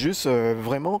énormes, mais juste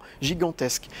vraiment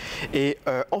gigantesques. Et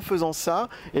en faisant ça,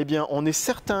 eh bien on est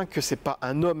certain que c'est pas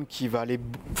un homme qui va aller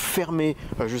fermer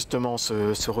justement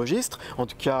ce registre, en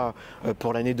tout cas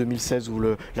pour l'année 2016 ou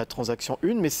la transaction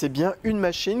 1, mais c'est bien une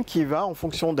machine qui va, en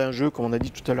fonction d'un jeu, comme on a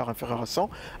dit tout à l'heure, inférieur à 100,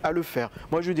 à le faire.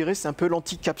 Moi je dirais c'est un peu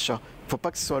l'anti-captcha. Il ne faut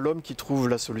pas que ce soit l'homme qui trouve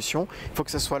la solution, il faut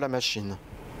que ce soit la machine.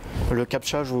 Le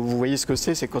captcha, vous voyez ce que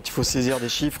c'est quand il faut saisir des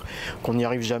chiffres, qu'on n'y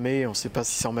arrive jamais, on ne sait pas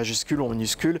si c'est en majuscule ou en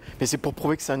minuscule, mais c'est pour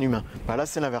prouver que c'est un humain. Ben là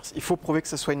c'est l'inverse, il faut prouver que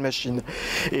ce soit une machine.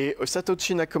 Et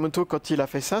Satoshi Nakamoto, quand il a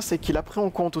fait ça, c'est qu'il a pris en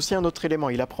compte aussi un autre élément,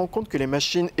 il a pris en compte que les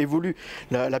machines évoluent,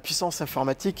 la puissance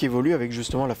informatique évolue avec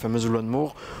justement la fameuse loi de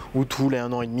Moore, où tous les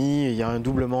 1 an et demi, il y a un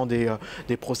doublement des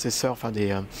processeurs, enfin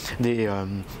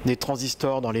des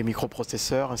transistors dans les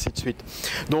microprocesseurs, ainsi de suite.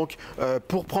 Donc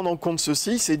pour prendre en compte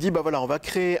ceci, il s'est dit, bah voilà, on va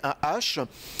créer un hash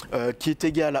qui est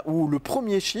égal à où le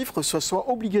premier chiffre soit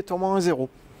obligatoirement un 0.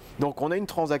 Donc on a une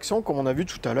transaction, comme on a vu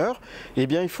tout à l'heure, eh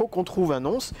bien il faut qu'on trouve un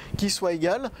nonce qui soit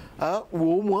égal à,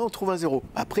 ou au moins on trouve un 0.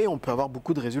 Après on peut avoir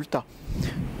beaucoup de résultats.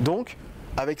 Donc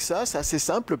avec ça, c'est assez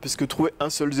simple, puisque trouver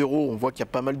un seul 0, on voit qu'il y a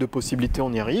pas mal de possibilités,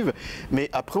 on y arrive, mais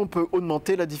après on peut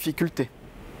augmenter la difficulté.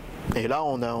 Et là,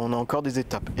 on a encore des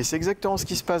étapes. Et c'est exactement ce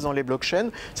qui se passe dans les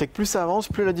blockchains, c'est que plus ça avance,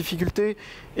 plus la difficulté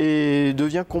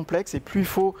devient complexe et plus il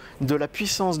faut de la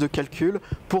puissance de calcul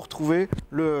pour trouver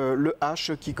le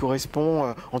hash qui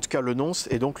correspond, en tout cas le nonce,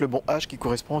 et donc le bon hash qui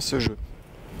correspond à ce jeu.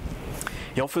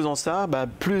 Et en faisant ça,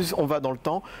 plus on va dans le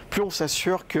temps, plus on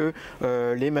s'assure que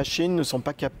les machines ne sont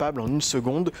pas capables en une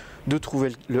seconde de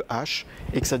trouver le hash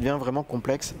et que ça devient vraiment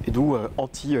complexe, et d'où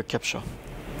anti-captcha.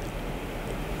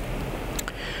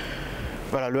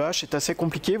 Voilà, le hash est assez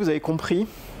compliqué, vous avez compris.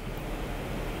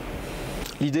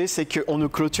 L'idée, c'est qu'on ne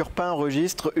clôture pas un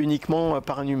registre uniquement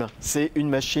par un humain. C'est une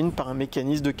machine par un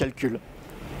mécanisme de calcul.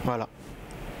 Voilà.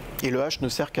 Et le hash ne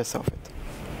sert qu'à ça, en fait.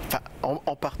 Enfin,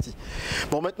 en partie.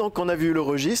 Bon, maintenant qu'on a vu le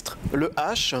registre, le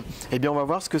hash, eh bien, on va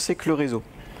voir ce que c'est que le réseau.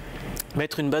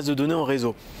 Mettre une base de données en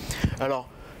réseau. Alors,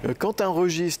 quand un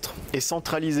registre est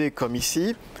centralisé comme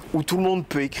ici, où tout le monde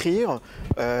peut écrire,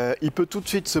 il peut tout de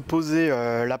suite se poser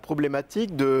la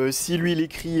problématique de si lui il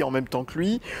écrit en même temps que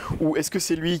lui, ou est-ce que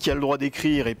c'est lui qui a le droit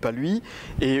d'écrire et pas lui,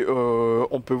 et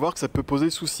on peut voir que ça peut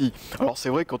poser souci. Alors c'est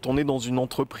vrai, quand on est dans une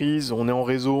entreprise, on est en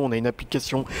réseau, on a une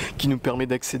application qui nous permet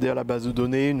d'accéder à la base de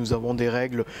données, nous avons des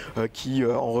règles qui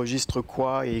enregistrent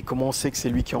quoi et comment on sait que c'est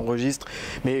lui qui enregistre,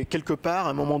 mais quelque part, à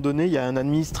un moment donné, il y a un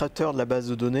administrateur de la base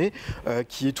de données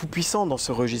qui est tout puissant dans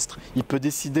ce registre. Il peut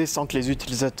décider, sans que les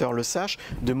utilisateurs le sachent,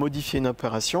 de modifier une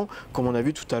opération, comme on a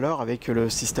vu tout à l'heure avec le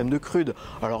système de CRUD.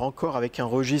 Alors encore, avec un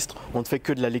registre, on ne fait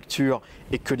que de la lecture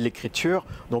et que de l'écriture,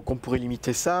 donc on pourrait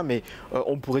limiter ça, mais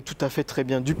on pourrait tout à fait très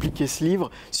bien dupliquer ce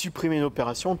livre, supprimer une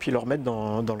opération, puis le remettre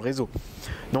dans le réseau.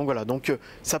 Donc voilà, donc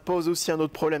ça pose aussi un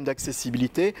autre problème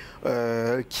d'accessibilité,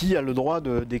 qui a le droit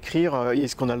d'écrire,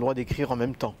 est-ce qu'on a le droit d'écrire en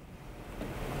même temps?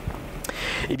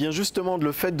 Et bien justement,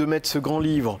 le fait de mettre ce grand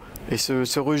livre et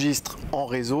ce registre en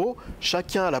réseau,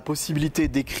 chacun a la possibilité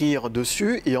d'écrire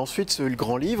dessus et ensuite ce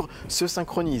grand livre se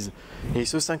synchronise. Et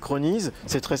se synchronise,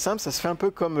 c'est très simple, ça se fait un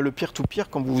peu comme le peer-to-peer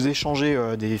quand vous échangez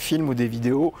des films ou des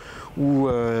vidéos ou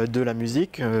de la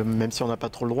musique, même si on n'a pas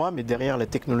trop le droit, mais derrière la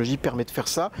technologie permet de faire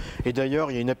ça. Et d'ailleurs,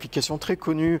 il y a une application très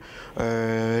connue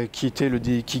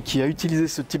qui a utilisé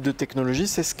ce type de technologie,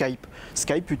 c'est Skype.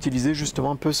 Skype utilisait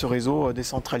justement un peu ce réseau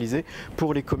décentralisé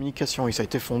pour les communications et ça a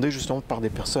été fondé justement par des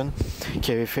personnes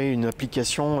qui avaient fait une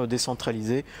application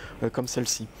décentralisée comme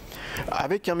celle-ci.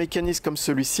 Avec un mécanisme comme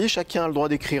celui-ci, chacun a le droit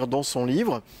d'écrire dans son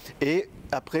livre et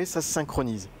après ça se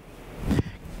synchronise.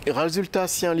 Et résultat,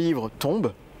 si un livre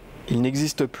tombe, il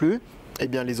n'existe plus, eh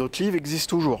bien les autres livres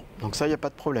existent toujours. Donc ça, il n'y a pas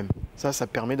de problème. Ça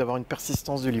permet d'avoir une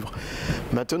persistance du livre.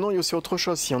 Maintenant, il y a aussi autre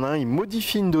chose. Si y en a un, il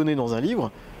modifie une donnée dans un livre,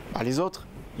 les autres,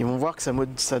 ils vont voir que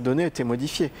sa donnée a été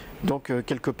modifiée. Donc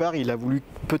quelque part, il a voulu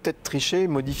peut-être tricher,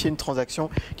 modifier une transaction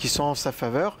qui soit en sa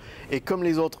faveur. Et comme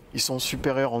les autres, ils sont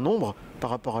supérieurs en nombre par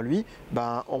rapport à lui,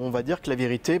 on va dire que la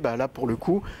vérité, là pour le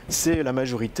coup, c'est la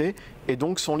majorité. Et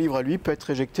donc son livre à lui peut être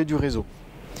éjecté du réseau.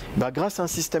 Grâce à un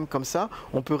système comme ça,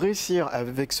 on peut réussir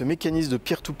avec ce mécanisme de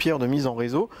peer-to-peer de mise en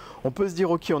réseau, on peut se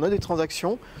dire ok, on a des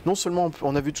transactions, non seulement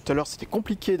on a vu tout à l'heure c'était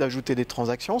compliqué d'ajouter des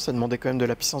transactions, ça demandait quand même de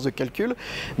la puissance de calcul,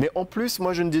 mais en plus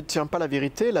moi je ne détiens pas la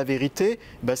vérité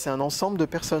c'est un ensemble de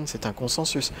personnes, c'est un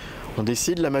consensus. On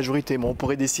décide la majorité, mais on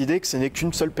pourrait décider que ce n'est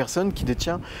qu'une seule personne qui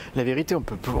détient la vérité, on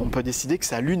peut décider que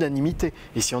c'est à l'unanimité,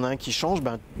 et si on a un qui change,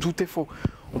 tout est faux.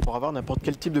 On pourra avoir n'importe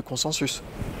quel type de consensus.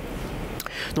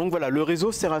 Donc voilà, le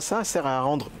réseau sert à ça, sert à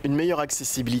rendre une meilleure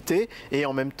accessibilité et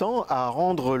en même temps à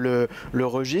rendre le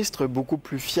registre beaucoup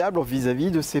plus fiable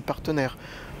vis-à-vis de ses partenaires.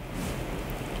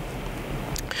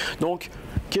 Donc,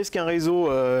 qu'est-ce qu'un réseau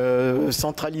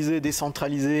centralisé,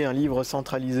 décentralisé, un livre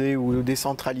centralisé ou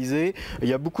décentralisé? Il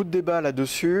y a beaucoup de débats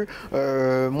là-dessus.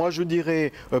 Moi, je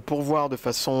dirais, pour voir de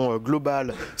façon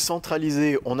globale,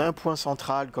 centralisé, on a un point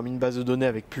central comme une base de données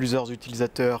avec plusieurs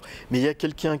utilisateurs, mais il y a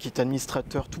quelqu'un qui est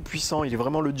administrateur tout puissant, il est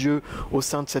vraiment le dieu au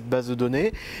sein de cette base de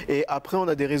données. Et après, on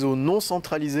a des réseaux non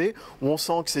centralisés où on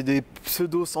sent que c'est des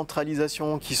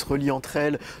pseudo-centralisations qui se relient entre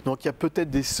elles. Donc, il y a peut-être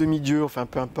des semi-dieux, enfin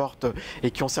peu importe,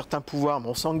 et qui ont certains pouvoirs, mais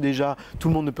on sent que déjà tout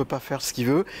le monde ne peut pas faire ce qu'il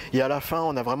veut, et à la fin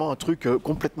on a vraiment un truc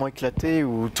complètement éclaté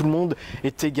où tout le monde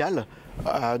est égal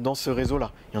dans ce réseau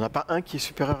là. Il n'y en a pas un qui est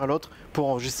supérieur à l'autre pour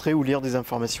enregistrer ou lire des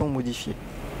informations ou modifier.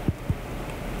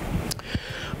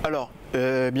 Alors,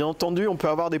 bien entendu, on peut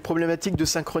avoir des problématiques de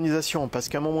synchronisation parce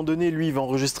qu'à un moment donné, lui, il va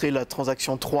enregistrer la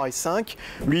transaction 3 et 5,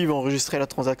 lui, il va enregistrer la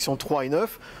transaction 3 et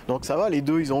 9, donc ça va, les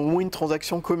deux, ils ont au moins une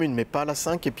transaction commune, mais pas la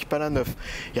 5 et puis pas la 9.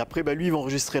 Et après, lui, il va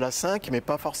enregistrer la 5, mais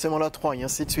pas forcément la 3, et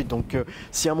ainsi de suite. Donc,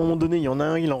 si à un moment donné, il y en a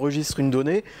un, il enregistre une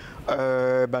donnée,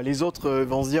 les autres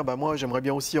vont se dire, moi, j'aimerais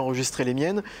bien aussi enregistrer les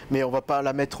miennes, mais on va pas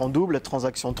la mettre en double, la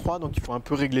transaction 3, donc il faut un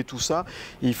peu régler tout ça,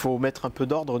 il faut mettre un peu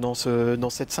d'ordre dans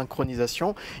cette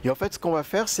synchronisation. Et en fait, ce qu'on va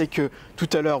faire, c'est que tout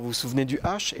à l'heure, vous vous souvenez du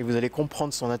hash et vous allez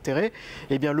comprendre son intérêt.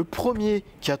 Eh bien, le premier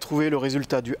qui a trouvé le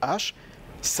résultat du hash,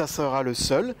 ça sera le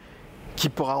seul qui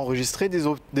pourra enregistrer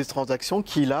des transactions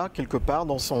qu'il a quelque part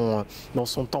dans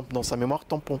sa mémoire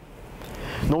tampon.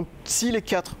 Donc, si les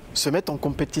quatre se mettent en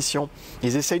compétition,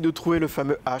 ils essayent de trouver le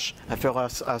fameux hash inférieur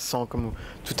à 100, comme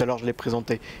tout à l'heure je l'ai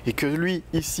présenté, et que lui,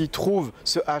 ici, trouve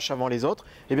ce hash avant les autres,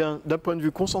 eh bien, d'un point de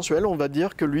vue consensuel, on va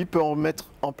dire que lui peut en mettre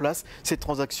en place ces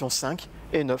transactions 5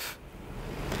 et 9.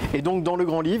 Et donc dans le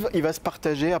grand livre, il va se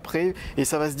partager après et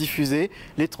ça va se diffuser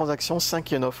les transactions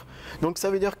 5 et 9. Donc ça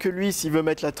veut dire que lui, s'il veut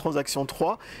mettre la transaction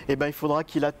 3, il faudra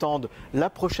qu'il attende la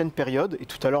prochaine période. Et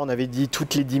tout à l'heure, on avait dit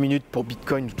toutes les 10 minutes pour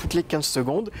Bitcoin, toutes les 15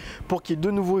 secondes, pour qu'il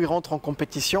de nouveau il rentre en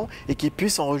compétition et qu'il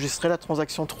puisse enregistrer la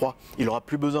transaction 3. Il n'aura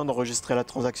plus besoin d'enregistrer la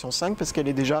transaction 5 parce qu'elle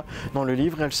est déjà dans le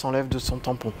livre et elle s'enlève de son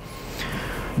tampon.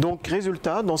 Donc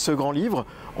résultat, dans ce grand livre,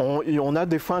 on a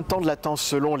des fois un temps de latence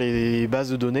selon les bases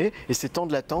de données et ces temps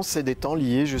de latence, c'est des temps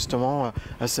liés justement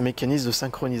à ce mécanisme de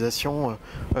synchronisation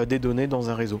des données dans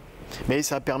un réseau. Mais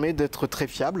ça permet d'être très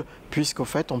fiable puisqu'en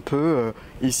fait on peut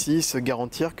ici se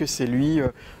garantir que c'est lui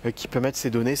qui peut mettre ces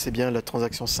données, c'est bien la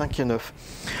transaction 5 et 9.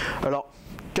 Alors,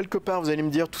 quelque part, vous allez me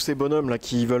dire, tous ces bonhommes là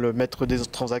qui veulent mettre des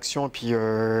transactions et puis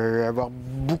avoir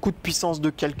beaucoup de puissance de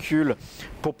calcul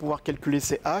pour pouvoir calculer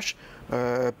ces hash,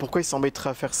 pourquoi ils s'embêteraient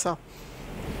à faire ça?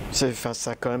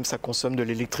 Ça consomme de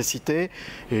l'électricité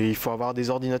et il faut avoir des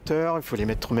ordinateurs, il faut les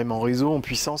mettre même en réseau, en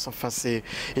puissance.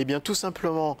 Et bien tout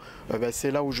simplement,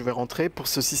 c'est là où je vais rentrer. Pour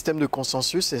ce système de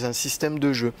consensus, c'est un système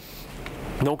de jeu.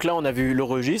 Donc là, on a vu le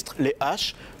registre, les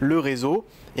hash, le réseau,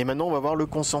 et maintenant on va voir le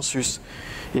consensus.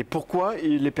 Et pourquoi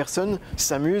les personnes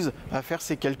s'amusent à faire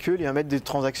ces calculs et à mettre des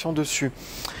transactions dessus?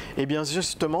 Eh bien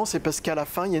justement, c'est parce qu'à la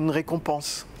fin, il y a une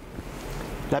récompense.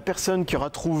 La personne qui aura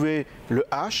trouvé le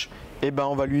hash,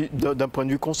 on va lui, d'un point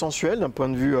de vue consensuel, d'un point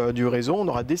de vue du réseau, on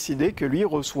aura décidé que lui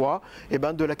reçoit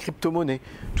de la crypto-monnaie.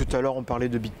 Tout à l'heure, on parlait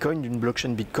de Bitcoin, d'une blockchain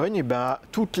Bitcoin.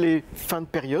 Toutes les fins de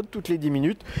période, toutes les 10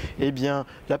 minutes,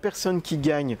 la personne qui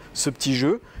gagne ce petit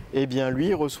jeu,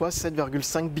 lui reçoit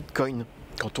 7,5 Bitcoin.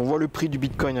 Quand on voit le prix du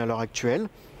Bitcoin à l'heure actuelle,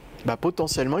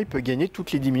 potentiellement, il peut gagner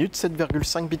toutes les 10 minutes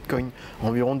 7,5 Bitcoin,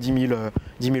 environ 10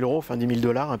 000 euros, enfin 10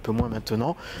 000 $, un peu moins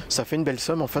maintenant. Ça fait une belle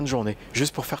somme en fin de journée,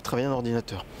 juste pour faire travailler un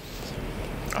ordinateur.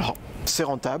 Alors, c'est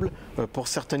rentable pour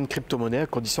certaines crypto-monnaies, à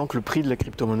condition que le prix de la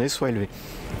crypto-monnaie soit élevé.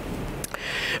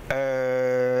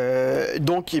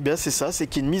 Donc c'est ça, c'est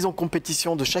qu'il y a une mise en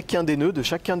compétition de chacun des nœuds, de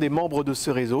chacun des membres de ce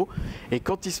réseau, et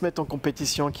quand ils se mettent en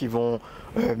compétition, qu'ils vont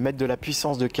mettre de la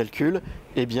puissance de calcul,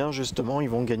 justement ils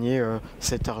vont gagner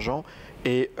cet argent,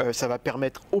 et ça va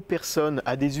permettre aux personnes,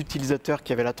 à des utilisateurs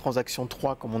qui avaient la transaction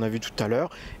 3 comme on a vu tout à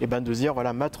l'heure, de se dire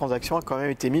voilà, ma transaction a quand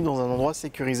même été mise dans un endroit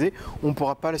sécurisé, on ne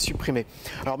pourra pas la supprimer.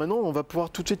 Alors maintenant on va pouvoir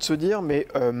tout de suite se dire mais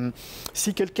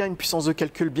si quelqu'un a une puissance de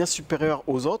calcul bien supérieure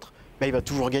aux autres, il va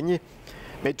toujours gagner.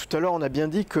 Mais tout à l'heure, on a bien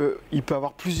dit qu'il peut y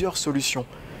avoir plusieurs solutions.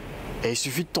 Et il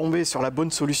suffit de tomber sur la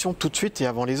bonne solution tout de suite et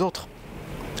avant les autres.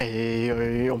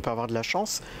 Et on peut avoir de la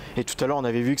chance. Et tout à l'heure, on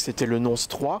avait vu que c'était le nonce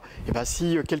 3. Et bien,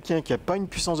 si quelqu'un qui n'a pas une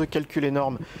puissance de calcul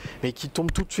énorme, mais qui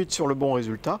tombe tout de suite sur le bon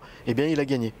résultat, eh bien, il a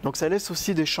gagné. Donc, ça laisse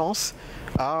aussi des chances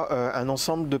à un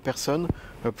ensemble de personnes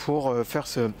pour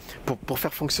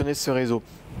faire fonctionner ce réseau.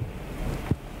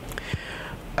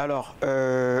 Alors,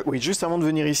 oui, juste avant de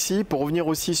venir ici, pour revenir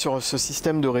aussi sur ce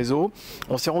système de réseau,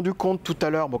 on s'est rendu compte tout à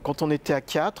l'heure, bon, quand on était à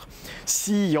 4,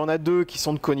 s'il y en a 2 qui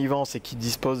sont de connivence et qui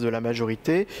disposent de la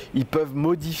majorité, ils peuvent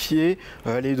modifier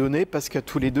les données parce qu'à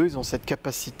tous les deux, ils ont cette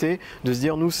capacité de se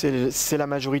dire, nous, c'est la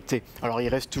majorité. Alors, il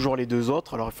reste toujours les 2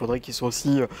 autres, alors il faudrait qu'ils soient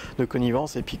aussi de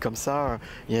connivence, et puis comme ça,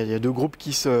 il y a 2 groupes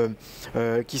qui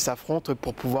s'affrontent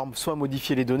pour pouvoir soit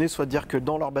modifier les données, soit dire que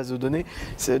dans leur base de données,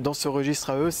 dans ce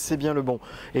registre à eux, c'est bien le bon.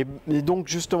 Et donc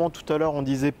justement tout à l'heure on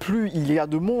disait plus il y a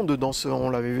de monde dans ce, on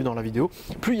l'avait vu dans la vidéo,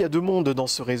 plus il y a de monde dans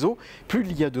ce réseau, plus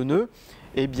il y a de nœuds,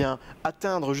 et bien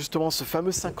atteindre justement ce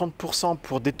fameux 50%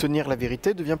 pour détenir la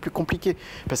vérité devient plus compliqué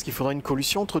parce qu'il faudra une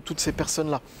collusion entre toutes ces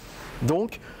personnes-là.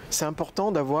 Donc c'est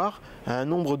important d'avoir un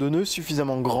nombre de nœuds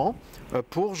suffisamment grand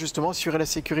pour justement assurer la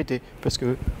sécurité parce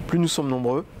que plus nous sommes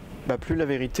nombreux, plus la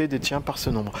vérité détient par ce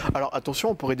nombre. Alors attention,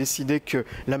 on pourrait décider que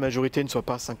la majorité ne soit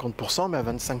pas à 50%, mais à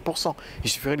 25%. Il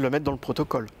suffirait de le mettre dans le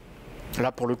protocole.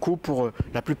 Là, pour le coup, pour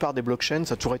la plupart des blockchains,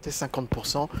 ça a toujours été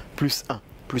 50% plus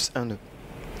 1 nœud,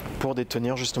 pour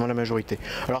détenir justement la majorité.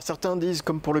 Alors certains disent,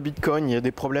 comme pour le Bitcoin, il y a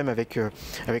des problèmes avec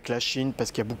la Chine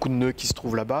parce qu'il y a beaucoup de nœuds qui se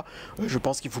trouvent là-bas. Je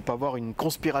pense qu'il ne faut pas avoir une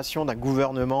conspiration d'un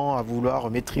gouvernement à vouloir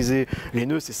maîtriser les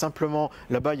nœuds. C'est simplement,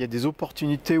 là-bas, il y a des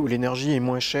opportunités où l'énergie est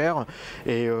moins chère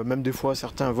et même des fois,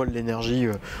 certains volent l'énergie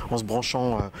en se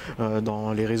branchant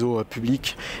dans les réseaux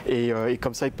publics et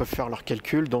comme ça, ils peuvent faire leurs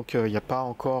calculs. Donc, il n'y a pas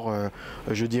encore,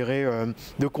 je dirais,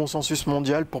 de consensus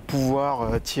mondial pour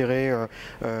pouvoir tirer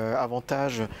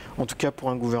avantage en tout cas pour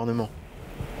un gouvernement.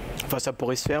 Enfin, ça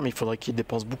pourrait se faire, mais il faudrait qu'il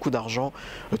dépense beaucoup d'argent,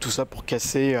 tout ça pour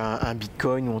casser un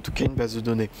bitcoin ou en tout cas une base de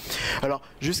données. Alors,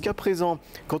 jusqu'à présent,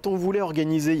 quand on voulait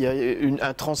organiser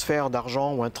un transfert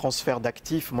d'argent ou un transfert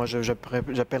d'actifs, moi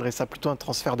j'appellerais ça plutôt un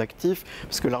transfert d'actifs,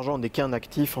 parce que l'argent n'est qu'un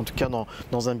actif, en tout cas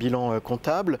dans un bilan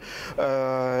comptable.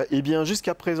 Et bien,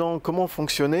 jusqu'à présent, comment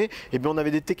fonctionnait? Eh bien, on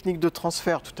avait des techniques de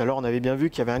transfert. Tout à l'heure, on avait bien vu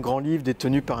qu'il y avait un grand livre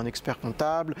détenu par un expert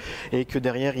comptable et que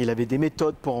derrière, il avait des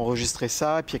méthodes pour enregistrer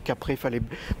ça, et puis qu'après, il fallait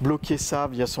bloquer ça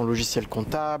via son logiciel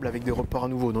comptable avec des reports à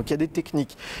nouveau. Donc il y a des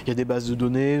techniques, il y a des bases de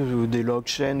données, des log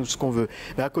chains ou ce qu'on veut.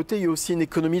 Mais à côté, il y a aussi une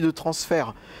économie de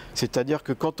transfert. C'est-à-dire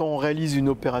que quand on réalise une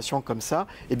opération comme ça,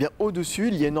 eh bien au-dessus,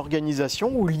 il y a une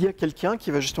organisation où il y a quelqu'un qui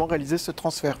va justement réaliser ce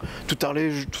transfert. Tout à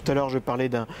l'heure, je parlais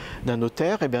d'un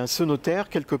notaire. Eh bien ce notaire,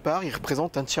 quelque part, il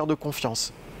représente un tiers de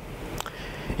confiance.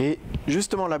 Et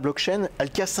justement, la blockchain,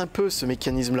 elle casse un peu ce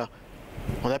mécanisme-là.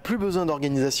 On n'a plus besoin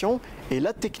d'organisation et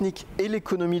la technique et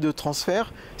l'économie de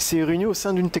transfert s'est réunie au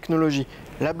sein d'une technologie.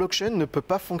 La blockchain ne peut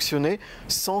pas fonctionner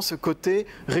sans ce côté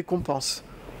récompense.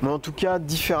 Mais en tout cas,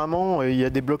 différemment, il y a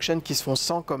des blockchains qui se font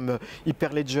sans, comme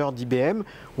Hyperledger d'IBM,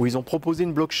 où ils ont proposé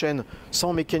une blockchain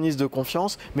sans mécanisme de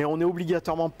confiance, mais on n'est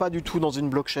obligatoirement pas du tout dans une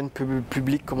blockchain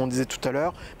publique, comme on disait tout à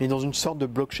l'heure, mais dans une sorte de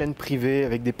blockchain privée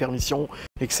avec des permissions,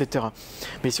 etc.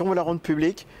 Mais si on veut la rendre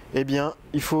publique, eh bien,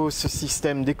 il faut ce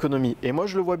système d'économie. Et moi,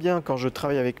 je le vois bien quand je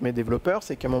travaille avec mes développeurs,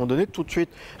 c'est qu'à un moment donné, tout de suite,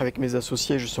 avec mes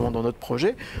associés justement dans notre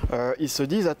projet, ils se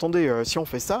disent, attendez, si on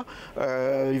fait ça,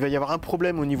 il va y avoir un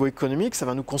problème au niveau économique, ça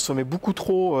va nous consommer beaucoup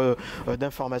trop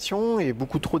d'informations et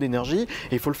beaucoup trop d'énergie,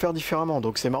 et il faut le faire différemment.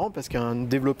 Donc c'est marrant parce qu'un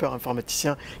développeur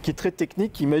informaticien qui est très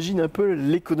technique imagine un peu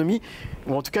l'économie,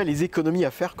 ou en tout cas les économies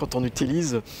à faire quand on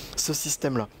utilise ce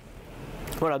système-là.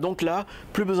 Voilà, donc là,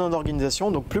 plus besoin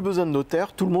d'organisation, donc plus besoin de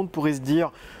notaire. Tout le monde pourrait se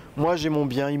dire, moi j'ai mon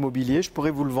bien immobilier, je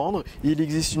pourrais vous le vendre. Il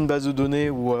existe une base de données,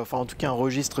 ou enfin en tout cas un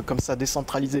registre comme ça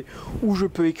décentralisé, où je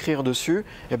peux écrire dessus.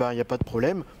 Eh bien, il n'y a pas de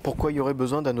problème. Pourquoi il y aurait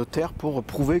besoin d'un notaire pour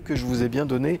prouver que je vous ai bien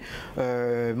donné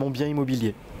mon bien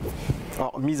immobilier?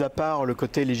 Alors, mis à part le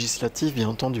côté législatif, bien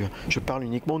entendu. Je parle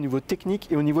uniquement au niveau technique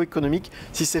et au niveau économique,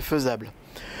 si c'est faisable.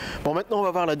 Bon, maintenant on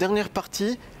va voir la dernière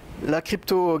partie, la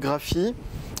cryptographie.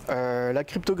 La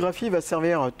cryptographie va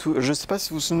servir, je ne sais pas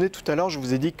si vous vous souvenez, tout à l'heure je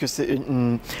vous ai dit que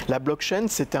la blockchain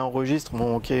c'était un registre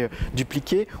qui est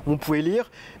dupliqué, on pouvait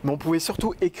lire, mais on pouvait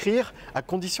surtout écrire à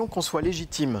condition qu'on soit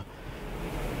légitime.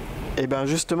 Et bien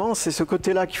justement c'est ce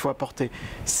côté-là qu'il faut apporter,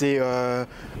 c'est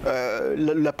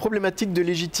la problématique de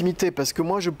légitimité, parce que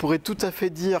moi je pourrais tout à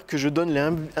fait dire que je donne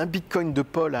un bitcoin de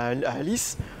Paul à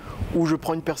Alice, ou je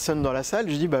prends une personne dans la salle,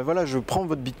 je dis ben voilà, je prends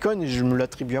votre bitcoin et je me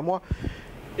l'attribue à moi.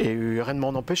 Et rien ne m'en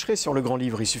empêcherait sur le grand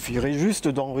livre, il suffirait juste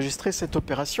d'enregistrer cette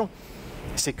opération.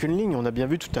 C'est qu'une ligne. On a bien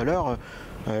vu tout à l'heure,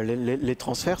 les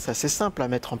transferts, c'est assez simple à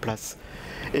mettre en place.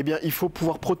 Eh bien, il faut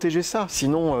pouvoir protéger ça,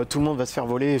 sinon tout le monde va se faire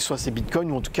voler soit ses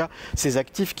bitcoins ou en tout cas ses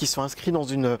actifs qui sont inscrits dans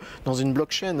une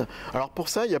blockchain. Alors pour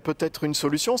ça, il y a peut-être une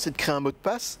solution, c'est de créer un mot de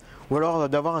passe ou alors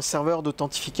d'avoir un serveur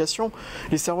d'authentification.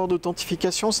 Les serveurs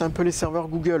d'authentification, c'est un peu les serveurs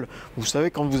Google. Vous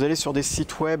savez, quand vous allez sur des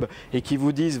sites web et qui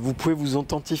vous disent vous pouvez vous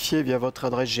authentifier via votre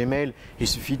adresse Gmail, il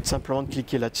suffit simplement de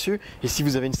cliquer là-dessus. Et si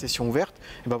vous avez une session ouverte,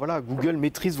 et ben voilà, Google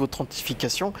maîtrise votre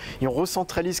authentification et on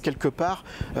recentralise quelque part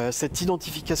cette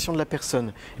identification de la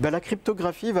personne. Et ben la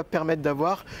cryptographie va permettre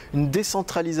d'avoir une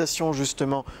décentralisation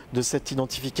justement de cette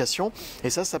identification. Et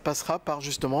ça passera par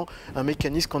justement un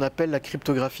mécanisme qu'on appelle la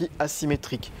cryptographie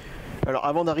asymétrique. Alors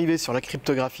avant d'arriver sur la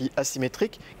cryptographie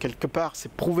asymétrique, quelque part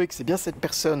c'est prouver que c'est bien cette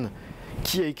personne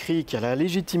qui a écrit, qui a la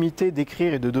légitimité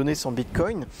d'écrire et de donner son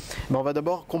bitcoin, mais on va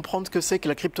d'abord comprendre ce que c'est que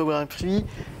la cryptographie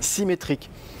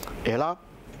symétrique. Et là,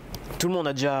 tout le monde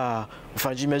a déjà,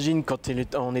 enfin j'imagine quand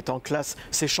on est en classe,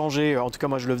 s'échanger, en tout cas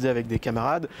moi je le faisais avec des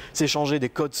camarades, s'échanger des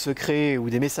codes secrets ou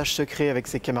des messages secrets avec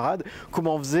ses camarades.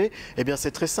 Comment on faisait? Eh bien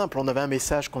c'est très simple, on avait un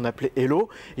message qu'on appelait Hello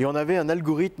et on avait un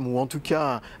algorithme ou en tout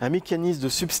cas un mécanisme de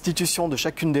substitution de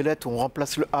chacune des lettres où on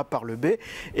remplace le A par le B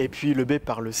et puis le B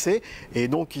par le C. Et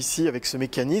donc ici avec ce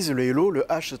mécanisme, le Hello, le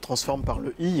H se transforme par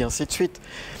le I et ainsi de suite.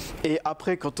 Et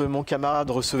après quand mon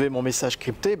camarade recevait mon message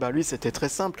crypté, bah lui c'était très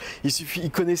simple,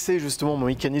 il connaissait justement mon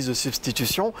mécanisme de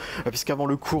substitution, puisqu'avant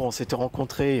le cours on s'était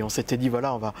rencontrés et on s'était dit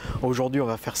voilà aujourd'hui on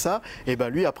va faire ça, et ben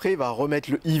lui après il va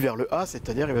remettre le I vers le A,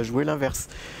 c'est-à-dire il va jouer l'inverse.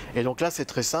 Et donc là c'est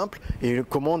très simple, et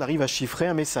comment on arrive à chiffrer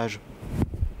un message.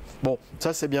 Bon,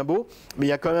 ça c'est bien beau, mais il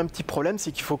y a quand même un petit problème,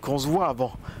 c'est qu'il faut qu'on se voit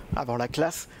avant la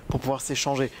classe pour pouvoir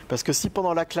s'échanger. Parce que si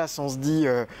pendant la classe on se dit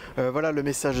voilà le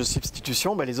message de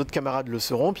substitution, ben, les autres camarades le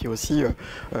sauront, puis aussi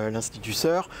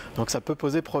l'instituteur, donc ça peut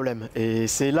poser problème. Et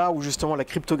c'est là où justement la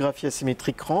cryptographie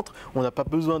asymétrique rentre, on n'a pas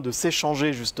besoin de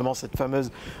s'échanger justement cette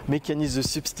fameuse mécanisme de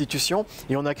substitution,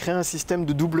 et on a créé un système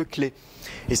de double clé.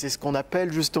 Et c'est ce qu'on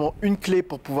appelle justement une clé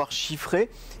pour pouvoir chiffrer,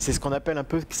 c'est ce qu'on appelle un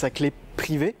peu sa clé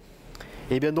privée.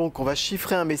 Et bien donc on va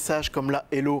chiffrer un message comme là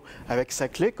Hello avec sa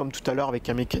clé, comme tout à l'heure avec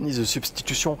un mécanisme de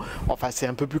substitution. Enfin c'est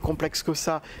un peu plus complexe que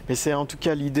ça, mais c'est en tout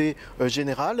cas l'idée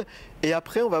générale. Et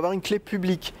après on va avoir une clé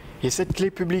publique. Et cette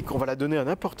clé publique, on va la donner à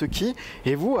n'importe qui.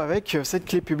 Et vous, avec cette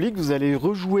clé publique, vous allez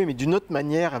rejouer, mais d'une autre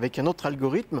manière, avec un autre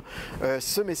algorithme,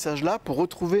 ce message-là pour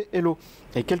retrouver Hello.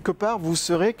 Et quelque part, vous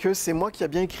saurez que c'est moi qui a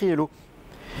bien écrit Hello.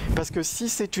 Parce que si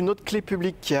c'est une autre clé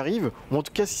publique qui arrive, ou en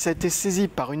tout cas si ça a été saisi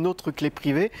par une autre clé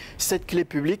privée, cette clé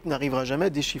publique n'arrivera jamais à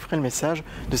déchiffrer le message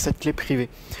de cette clé privée.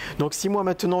 Donc si moi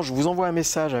maintenant je vous envoie un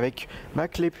message avec ma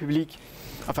clé publique,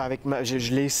 enfin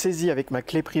je l'ai saisi avec ma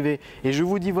clé privée et je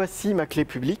vous dis voici ma clé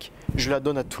publique, je la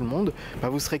donne à tout le monde, bah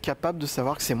vous serez capable de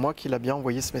savoir que c'est moi qui l'a bien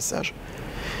envoyé ce message.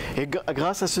 Et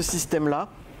grâce à ce système-là,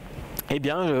 eh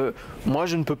bien, moi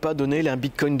je ne peux pas donner un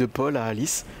bitcoin de Paul à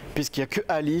Alice, puisqu'il n'y a que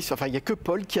Alice, enfin il n'y a que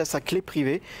Paul qui a sa clé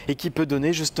privée et qui peut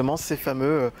donner justement ces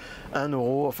fameux 1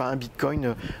 euro, enfin un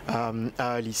bitcoin à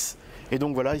Alice. Et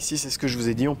donc voilà, ici c'est ce que je vous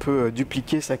ai dit, on peut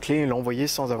dupliquer sa clé et l'envoyer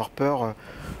sans avoir peur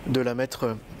de la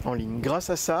mettre en ligne. Grâce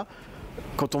à ça,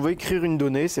 quand on veut écrire une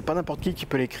donnée, c'est pas n'importe qui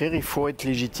peut l'écrire, il faut être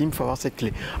légitime, il faut avoir cette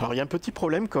clé. Alors il y a un petit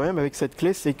problème quand même avec cette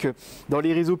clé, c'est que dans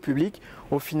les réseaux publics,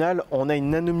 au final, on a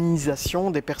une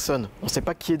anonymisation des personnes. On ne sait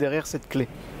pas qui est derrière cette clé.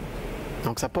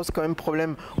 Donc ça pose quand même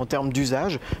problème en termes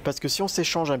d'usage, parce que si on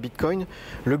s'échange un bitcoin,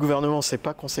 le gouvernement ne sait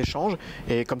pas qu'on s'échange,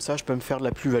 et comme ça je peux me faire de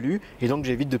la plus-value, et donc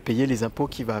j'évite de payer les impôts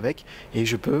qui vont avec, et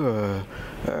je peux,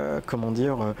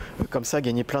 comme ça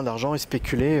gagner plein d'argent et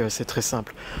spéculer, c'est très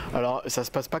simple. Alors ça ne se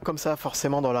passe pas comme ça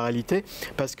forcément dans la réalité,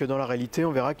 parce que dans la réalité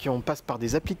on verra qu'on passe par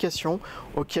des applications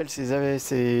auxquelles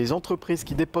ces entreprises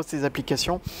qui déposent ces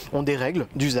applications ont des règles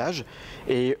d'usage,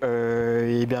 et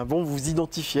bien vont vous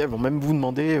identifier, elles vont même vous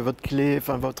demander votre clé,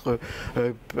 enfin votre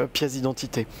pièce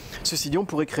d'identité. Ceci dit, on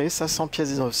pourrait créer ça sans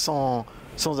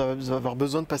avoir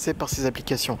besoin de passer par ces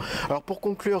applications. Alors pour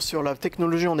conclure sur la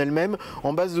technologie en elle-même,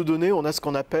 en base de données, on a ce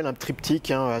qu'on appelle un triptyque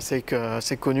assez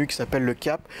connu qui s'appelle le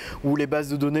CAP, où les bases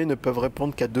de données ne peuvent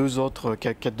répondre qu'à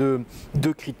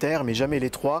deux critères, mais jamais les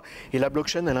trois. Et la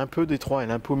blockchain, elle a un peu des trois, elle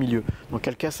est un peu au milieu. Donc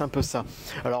elle casse un peu ça.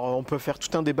 Alors on peut faire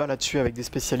tout un débat là-dessus avec des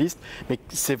spécialistes, mais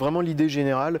c'est vraiment l'idée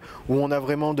générale où on a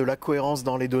vraiment de la cohérence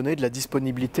dans les données, de la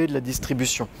disponibilité, de la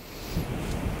distribution.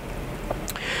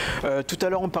 Tout à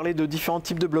l'heure, on parlait de différents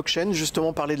types de blockchain. Justement,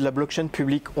 on parlait de la blockchain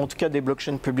publique, en tout cas des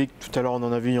blockchains publiques. Tout à l'heure, on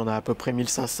en a vu, il y en a à peu près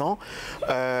 1500.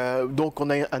 Donc, on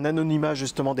a un anonymat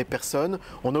justement des personnes.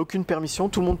 On n'a aucune permission.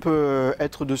 Tout le monde peut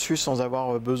être dessus sans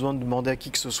avoir besoin de demander à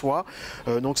qui que ce soit.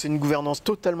 Donc, c'est une gouvernance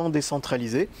totalement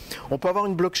décentralisée. On peut avoir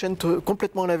une blockchain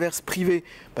complètement à l'inverse, privée.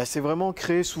 C'est vraiment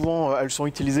créé, souvent, elles sont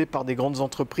utilisées par des grandes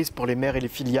entreprises pour les mères et les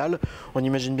filiales. On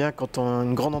imagine bien quand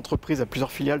une grande entreprise a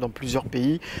plusieurs filiales dans plusieurs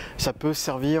pays, ça peut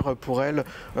servir pour elle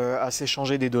à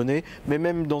s'échanger des données. Mais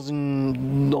même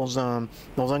dans un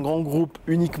grand groupe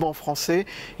uniquement français,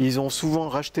 ils ont souvent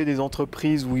racheté des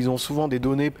entreprises où ils ont souvent des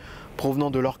données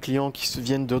provenant de leurs clients qui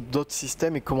viennent d'autres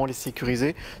systèmes et comment les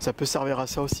sécuriser. Ça peut servir à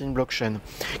ça aussi une blockchain.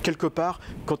 Quelque part,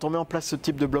 quand on met en place ce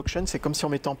type de blockchain, c'est comme si on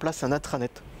mettait en place un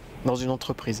intranet dans une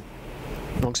entreprise.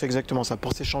 Donc c'est exactement ça,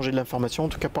 pour s'échanger de l'information, en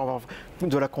tout cas pour avoir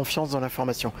de la confiance dans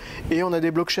l'information. Et on a des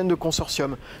blockchains de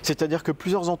consortium, c'est-à-dire que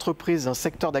plusieurs entreprises, un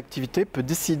secteur d'activité peut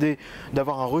décider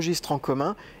d'avoir un registre en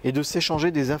commun et de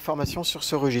s'échanger des informations sur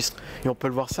ce registre. Et on peut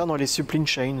le voir ça dans les supply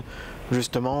chains,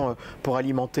 justement pour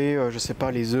alimenter, je ne sais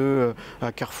pas, les œufs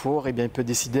à Carrefour, et bien il peut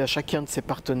décider à chacun de ses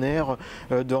partenaires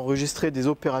d'enregistrer des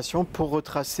opérations pour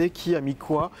retracer qui a mis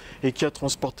quoi et qui a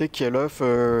transporté quel œuf,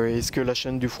 est-ce que la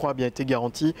chaîne du froid a bien été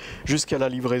garantie jusqu'à la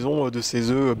livraison de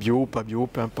ces œufs bio, pas bio,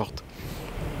 peu importe.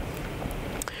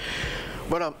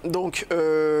 Voilà, donc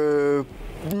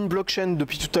une blockchain,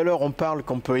 depuis tout à l'heure, on parle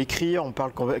qu'on peut écrire, on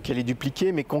parle qu'elle est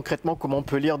dupliquée, mais concrètement, comment on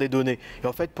peut lire des données. Et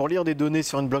en fait, pour lire des données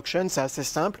sur une blockchain, c'est assez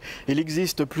simple. Il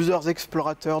existe plusieurs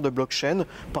explorateurs de blockchain.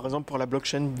 Par exemple, pour la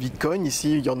blockchain Bitcoin,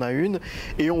 ici, il y en a une,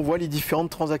 et on voit les différentes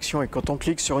transactions. Et quand on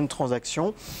clique sur une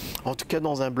transaction, en tout cas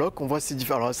dans un bloc, on voit ces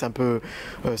différents. Alors, c'est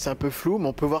un peu flou, mais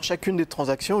on peut voir chacune des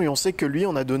transactions et on sait que lui,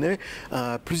 on a donné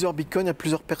plusieurs Bitcoins à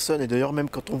plusieurs personnes. Et d'ailleurs,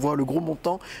 même quand on voit le gros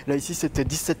montant, là, ici, c'était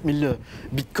 17 000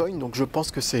 Bitcoins, donc je pense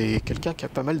que c'est quelqu'un qui a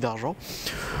pas mal d'argent,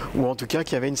 ou en tout cas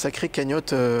qui avait une sacrée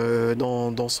cagnotte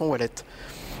dans son wallet.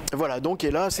 Voilà, donc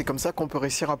et là c'est comme ça qu'on peut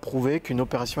réussir à prouver qu'une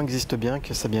opération existe bien,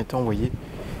 que ça a bien été envoyé,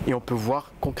 et on peut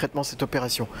voir concrètement cette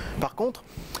opération. Par contre,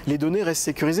 les données restent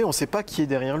sécurisées, on ne sait pas qui est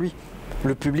derrière lui,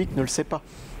 le public ne le sait pas.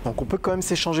 Donc on peut quand même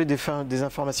s'échanger des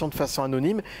informations de façon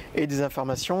anonyme et des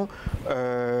informations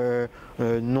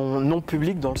non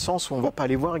publiques, dans le sens où on ne va pas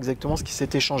aller voir exactement ce qui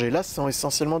s'est échangé. Là, ce sont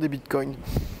essentiellement des bitcoins.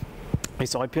 Et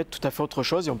ça aurait pu être tout à fait autre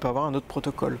chose et on peut avoir un autre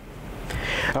protocole.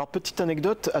 Alors petite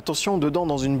anecdote, attention, dedans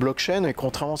dans une blockchain, et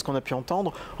contrairement à ce qu'on a pu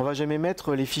entendre, on ne va jamais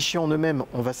mettre les fichiers en eux-mêmes,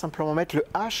 on va simplement mettre le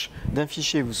hash d'un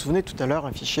fichier. Vous vous souvenez tout à l'heure,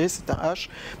 un fichier c'est un hash,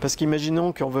 parce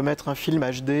qu'imaginons qu'on veut mettre un film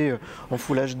HD en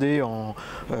Full HD en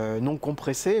non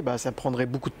compressé, ça prendrait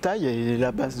beaucoup de taille et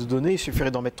la base de données, il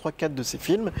suffirait d'en mettre 3-4 de ces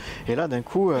films, et là d'un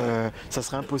coup ça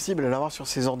serait impossible à l'avoir sur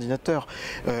ces ordinateurs.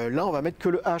 Là on va mettre que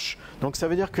le hash, donc ça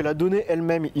veut dire que la donnée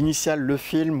elle-même initiale, le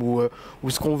film ou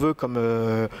ce qu'on veut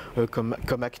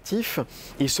comme actif,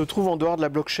 il se trouve en dehors de la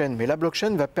blockchain. Mais la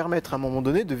blockchain va permettre à un moment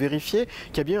donné de vérifier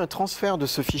qu'il y a bien un transfert de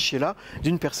ce fichier-là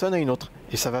d'une personne à une autre.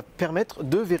 Et ça va permettre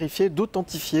de vérifier,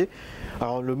 d'authentifier,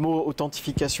 alors le mot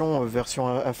authentification version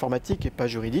informatique et pas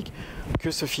juridique, que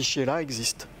ce fichier-là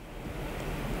existe.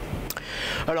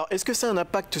 Alors, est-ce que ça a un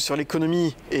impact sur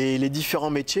l'économie et les différents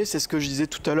métiers? C'est ce que je disais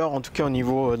tout à l'heure, en tout cas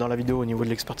dans la vidéo au niveau de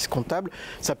l'expertise comptable.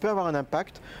 Ça peut avoir un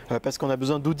impact parce qu'on a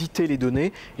besoin d'auditer les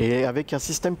données, et avec un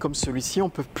système comme celui-ci, on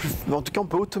peut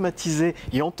automatiser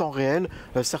et en temps réel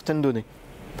certaines données.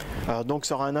 Donc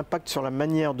ça aura un impact sur la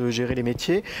manière de gérer les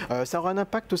métiers, ça aura un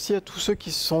impact aussi à tous ceux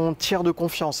qui sont tiers de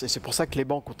confiance, et c'est pour ça que les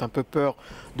banques ont un peu peur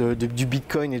du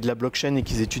Bitcoin et de la blockchain et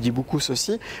qu'ils étudient beaucoup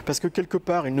ceci, parce que quelque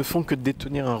part ils ne font que de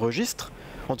détenir un registre,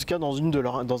 en tout cas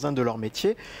dans un de leurs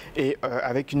métiers, et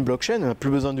avec une blockchain, on n'a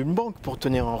plus besoin d'une banque pour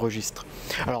tenir un registre.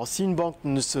 Alors si une banque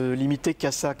ne se limitait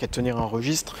qu'à ça, qu'à tenir un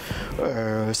registre,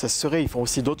 ça se serait, ils font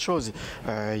aussi d'autres choses.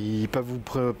 Ils peuvent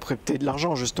vous prêter de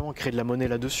l'argent, justement, créer de la monnaie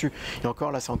là-dessus. Et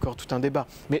encore, là, c'est encore tout un débat.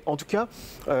 Mais en tout cas,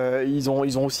 ils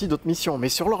ont aussi d'autres missions. Mais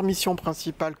sur leur mission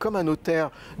principale, comme un notaire,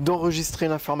 d'enregistrer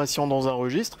l'information dans un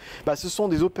registre, ce sont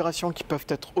des opérations qui peuvent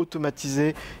être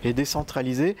automatisées et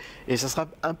décentralisées, et ça sera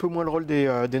un peu moins le rôle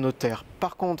des notaires.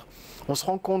 Par contre, on se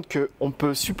rend compte qu'on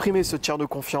peut supprimer ce tiers de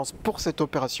confiance pour cette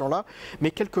opération-là,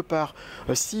 mais quelque part,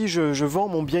 si je vends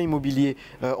mon bien immobilier,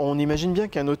 on imagine bien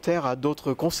qu'un notaire a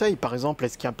d'autres conseils. Par exemple,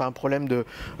 est-ce qu'il n'y a pas un problème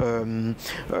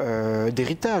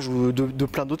d'héritage ou de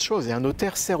plein d'autres choses? Et un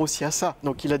notaire sert aussi à ça.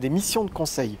 Donc, il a des missions de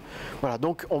conseil. Voilà,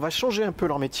 donc on va changer un peu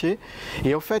leur métier.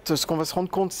 Et au fait, ce qu'on va se rendre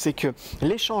compte, c'est que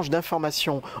l'échange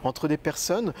d'informations entre des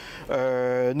personnes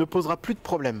ne posera plus de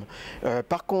problème.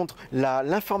 Par contre,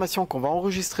 l'information qu'on va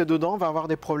enregistrer dedans va avoir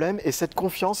des problèmes, et cette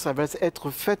confiance, ça va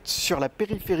être faite sur la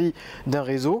périphérie d'un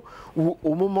réseau où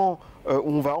au moment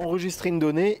où on va enregistrer une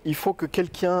donnée, il faut que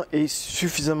quelqu'un ait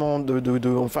suffisamment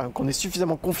qu'on ait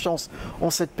suffisamment confiance en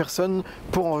cette personne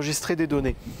pour enregistrer des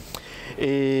données.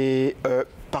 Et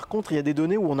par contre, il y a des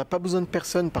données où on n'a pas besoin de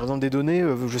personne. Par exemple, des données,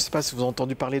 je ne sais pas si vous avez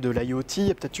entendu parler de l'IoT, il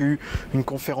y a peut-être eu une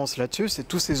conférence là-dessus, c'est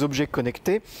tous ces objets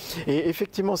connectés. Et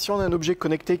effectivement, si on a un objet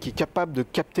connecté qui est capable de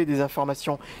capter des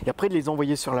informations et après de les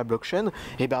envoyer sur la blockchain,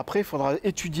 et bien après, il faudra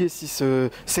étudier si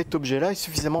cet objet-là est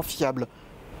suffisamment fiable,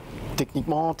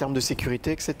 techniquement, en termes de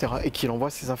sécurité, etc., et qu'il envoie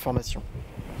ces informations.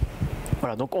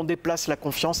 Voilà, donc on déplace la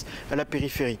confiance à la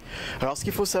périphérie. Alors ce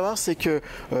qu'il faut savoir, c'est que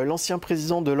l'ancien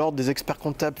président de l'Ordre des experts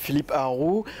comptables, Philippe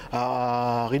Haroux,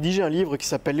 a rédigé un livre qui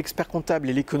s'appelle L'expert comptable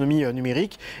et l'économie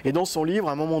numérique. Et dans son livre,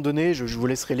 à un moment donné, je vous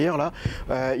laisserai lire là,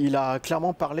 il a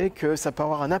clairement parlé que ça peut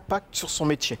avoir un impact sur son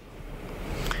métier.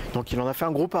 Donc il en a fait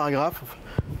un gros paragraphe,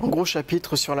 un gros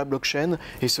chapitre sur la blockchain,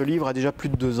 et ce livre a déjà plus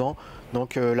de 2 ans.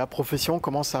 Donc la profession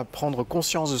commence à prendre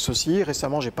conscience de ceci.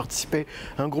 Récemment, j'ai participé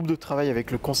à un groupe de travail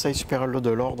avec le Conseil supérieur de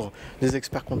l'Ordre des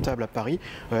experts comptables à Paris.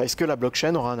 Est-ce que la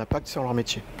blockchain aura un impact sur leur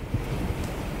métier?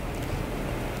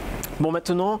 Bon,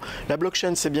 maintenant, la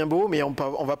blockchain, c'est bien beau, mais on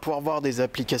va pouvoir voir des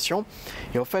applications.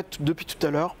 Et en fait, depuis tout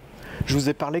à l'heure, je vous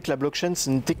ai parlé que la blockchain, ce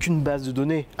n'était qu'une base de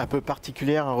données un peu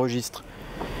particulière, un registre.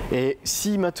 Et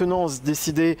si maintenant on se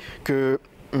décidait que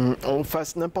on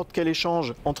fasse n'importe quel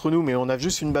échange entre nous, mais on a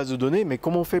juste une base de données, mais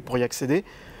comment on fait pour y accéder?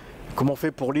 Comment on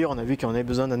fait pour lire? On a vu qu'on avait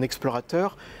besoin d'un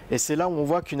explorateur, et c'est là où on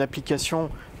voit qu'une application,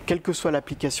 quelle que soit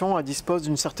l'application, elle dispose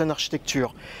d'une certaine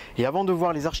architecture. Et avant de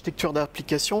voir les architectures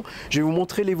d'applications, je vais vous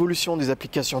montrer l'évolution des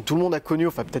applications. Tout le monde a connu,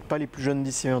 enfin peut-être pas les plus jeunes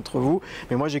d'ici entre vous,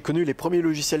 mais moi j'ai connu les premiers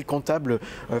logiciels comptables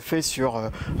faits sur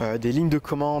des lignes de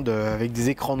commande avec des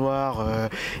écrans noirs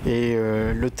et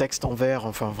le texte en vert,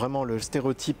 enfin vraiment le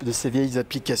stéréotype de ces vieilles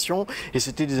applications. Et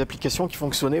c'était des applications qui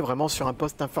fonctionnaient vraiment sur un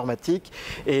poste informatique,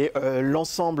 et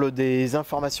l'ensemble des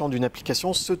informations d'une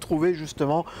application se trouvait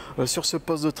justement sur ce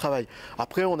poste de travail.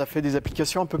 Après, on a fait des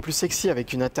applications un peu plus sexy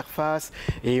avec une interface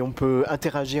et on peut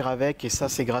interagir avec, et ça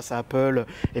c'est grâce à Apple,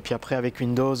 et puis après avec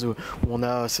Windows où on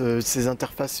a ces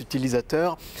interfaces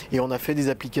utilisateurs, et on a fait des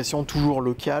applications toujours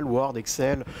locales, Word,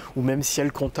 Excel ou même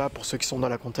Ciel Compta pour ceux qui sont dans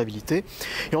la comptabilité.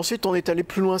 Et ensuite on est allé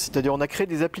plus loin, c'est-à-dire on a créé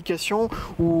des applications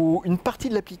où une partie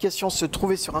de l'application se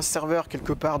trouvait sur un serveur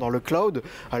quelque part dans le cloud.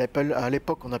 À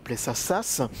l'époque on appelait ça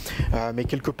SaaS, mais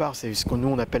quelque part c'est ce que nous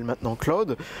on appelle maintenant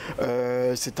cloud.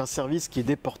 C'est un service qui est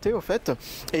déporté au fait,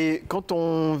 et quand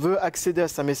on veut accéder à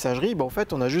sa messagerie, en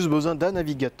fait on a juste besoin d'un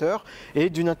navigateur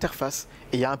et d'une interface,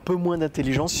 et il y a un peu moins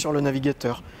d'intelligence sur le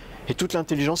navigateur, et toute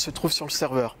l'intelligence se trouve sur le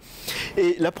serveur.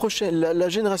 Et la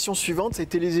génération suivante,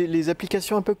 c'était les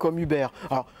applications un peu comme Uber.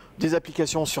 Alors des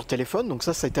applications sur téléphone, donc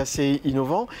ça a été assez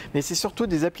innovant, mais c'est surtout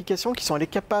des applications qui sont allées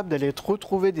capables d'aller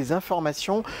retrouver des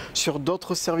informations sur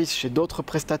d'autres services, chez d'autres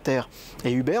prestataires.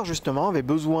 Et Uber justement avait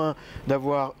besoin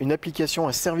d'avoir une application,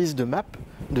 un service de map,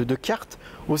 de carte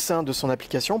au sein de son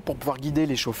application pour pouvoir guider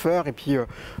les chauffeurs et puis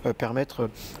permettre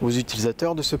aux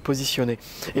utilisateurs de se positionner.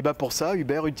 Et bien pour ça,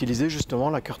 Uber utilisait justement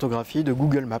la cartographie de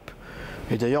Google Maps.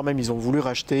 Et d'ailleurs même ils ont voulu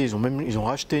racheter, ils ont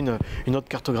racheté une autre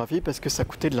cartographie parce que ça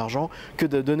coûtait de l'argent que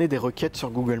de donner des requêtes sur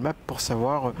Google Maps pour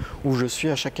savoir où je suis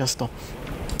à chaque instant.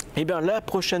 Et bien la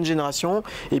prochaine génération,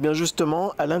 et bien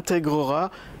justement, elle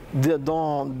intégrera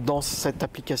dans cette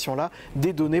application-là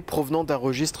des données provenant d'un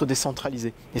registre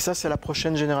décentralisé. Et ça, c'est la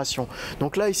prochaine génération.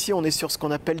 Donc là, ici, on est sur ce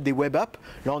qu'on appelle des web apps.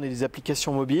 Là, on est des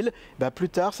applications mobiles. Plus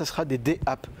tard, ça sera des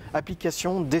D-apps,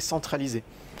 applications décentralisées.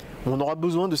 On aura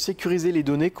besoin de sécuriser les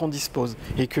données qu'on dispose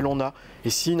et que l'on a. Et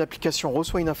si une application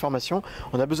reçoit une information,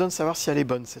 on a besoin de savoir si elle est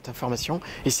bonne, cette information,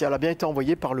 et si elle a bien été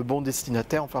envoyée par le bon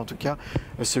destinataire, enfin en tout cas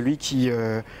celui qui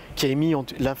a émis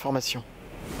l'information.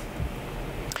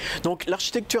 Donc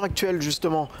l'architecture actuelle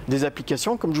justement des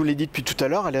applications, comme je vous l'ai dit depuis tout à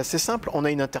l'heure, elle est assez simple. On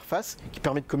a une interface qui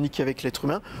permet de communiquer avec l'être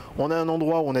humain. On a un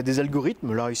endroit où on a des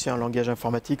algorithmes, là ici un langage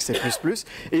informatique C++,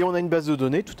 et on a une base de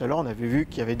données. Tout à l'heure on avait vu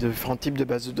qu'il y avait différents types de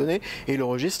bases de données, et le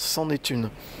registre c'en est une.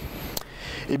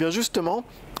 Et bien justement,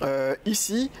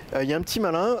 ici, il y a un petit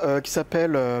malin qui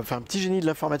s'appelle, un petit génie de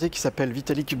l'informatique qui s'appelle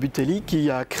Vitalik Buterin, qui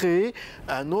a créé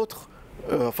un autre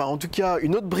en tout cas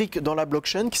une autre brique dans la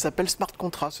blockchain qui s'appelle smart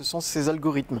contract. Ce sont ces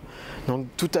algorithmes. Donc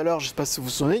tout à l'heure, je ne sais pas si vous vous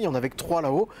souvenez, il y en avait que 3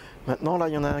 là-haut. Maintenant là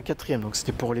il y en a un 4e, donc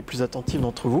c'était pour les plus attentifs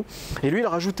d'entre vous. Et lui il a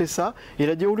rajouté ça, et il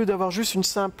a dit au lieu d'avoir juste une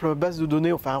simple base de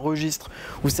données, enfin un registre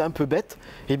où c'est un peu bête,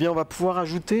 eh bien on va pouvoir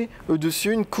ajouter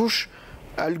au-dessus une couche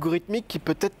algorithmique qui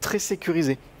peut être très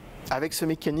sécurisée. avec ce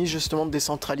mécanisme justement de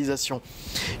décentralisation.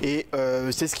 Et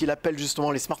c'est ce qu'il appelle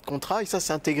justement les smart contracts, et ça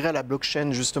c'est intégré à la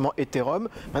blockchain justement Ethereum.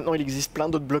 Maintenant il existe plein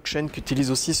d'autres blockchains qui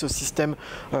utilisent aussi ce système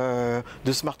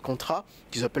de smart contracts.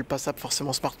 Ils n'appellent pas ça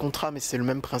forcément smart contract, mais c'est le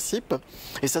même principe.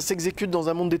 Et ça s'exécute dans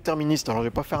un monde déterministe. Alors je ne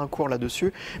vais pas faire un cours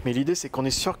là-dessus, mais l'idée c'est qu'on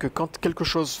est sûr que quand quelque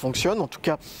chose fonctionne, en tout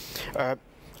cas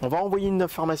on va envoyer une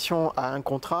information à un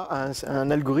contrat, à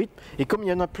un algorithme, et comme il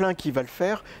y en a plein qui va le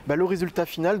faire, bah, le résultat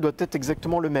final doit être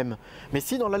exactement le même. Mais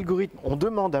si dans l'algorithme, on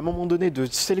demande à un moment donné de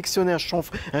sélectionner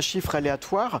un chiffre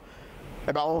aléatoire,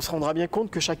 eh ben, on se rendra bien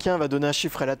compte que chacun va donner un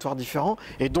chiffre aléatoire différent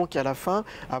et donc à la fin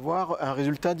avoir un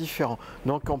résultat différent.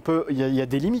 Donc il y a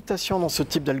des limitations dans ce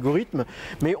type d'algorithme,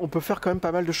 mais on peut faire quand même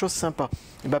pas mal de choses sympas.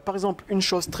 Et ben, par exemple, une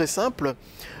chose très simple,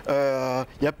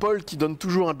 il y a Paul qui donne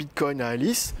toujours un bitcoin à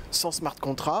Alice sans smart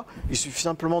contract. Il suffit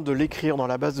simplement de l'écrire dans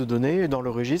la base de données et dans le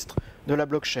registre de la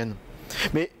blockchain.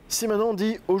 Mais si maintenant on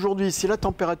dit aujourd'hui, si la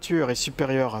température est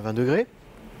supérieure à 20 degrés,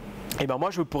 et ben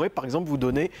moi je pourrais par exemple vous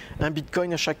donner un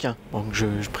bitcoin à chacun. Donc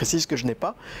je précise que je n'ai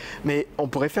pas, mais on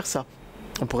pourrait faire ça.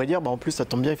 On pourrait dire, bah en plus ça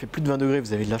tombe bien, il fait plus de 20 degrés,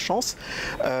 vous avez de la chance.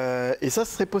 Et ça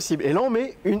serait possible. Et là on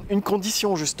met une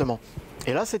condition justement.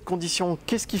 Et là cette condition,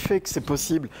 qu'est-ce qui fait que c'est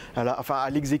possible à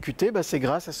l'exécuter? C'est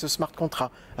grâce à ce smart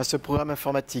contract, à ce programme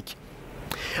informatique.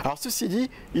 Alors ceci dit,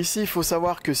 ici il faut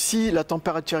savoir que si la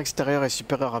température extérieure est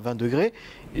supérieure à 20 degrés,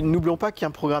 n'oublions pas qu'il y a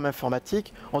un programme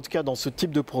informatique, en tout cas dans ce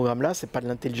type de programme là, ce n'est pas de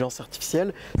l'intelligence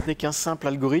artificielle, ce n'est qu'un simple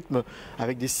algorithme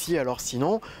avec des si alors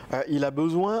sinon, il a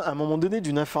besoin à un moment donné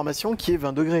d'une information qui est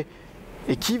 20 degrés.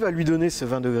 Et qui va lui donner ce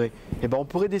 20 degrés? Eh ben, on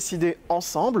pourrait décider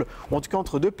ensemble, ou en tout cas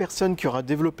entre deux personnes qui auraient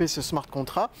développé ce smart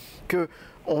contract,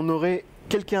 qu'on aurait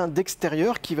quelqu'un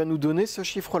d'extérieur qui va nous donner ce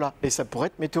chiffre-là. Et ça pourrait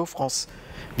être Météo France.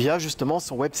 Via justement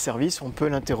son web service, on peut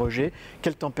l'interroger,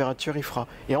 quelle température il fera.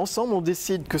 Et ensemble, on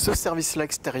décide que ce service-là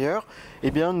extérieur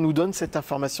nous donne cette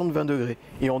information de 20 degrés.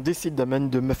 Et on décide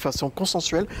de façon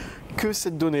consensuelle que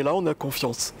cette donnée-là, on a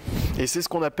confiance. Et c'est ce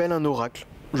qu'on appelle un oracle.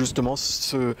 Justement,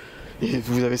 et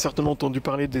vous avez certainement entendu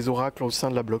parler des oracles au sein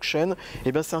de la blockchain,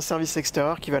 c'est un service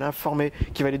extérieur qui va l'informer,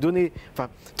 qui va les donner,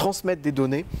 transmettre des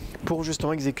données pour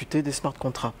justement exécuter des smart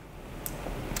contracts.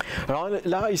 Alors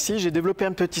là, ici, j'ai développé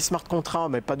un petit smart contract,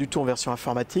 mais pas du tout en version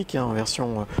informatique, en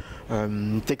version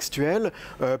textuelle,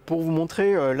 pour vous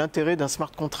montrer l'intérêt d'un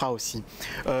smart contract aussi.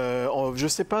 Je ne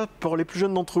sais pas, pour les plus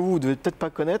jeunes d'entre vous, vous ne devez peut-être pas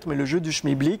connaître, mais le jeu du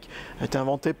schmilblick a été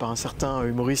inventé par un certain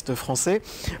humoriste français,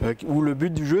 où le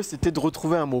but du jeu, c'était de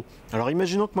retrouver un mot. Alors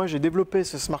imaginons que moi, j'ai développé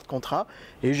ce smart contract,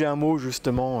 et j'ai un mot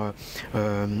justement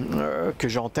que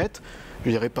j'ai en tête. Je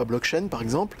dirais pas blockchain par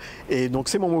exemple, et donc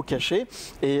c'est mon mot caché,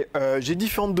 et j'ai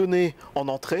différentes données en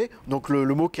entrée, donc le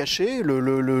mot caché,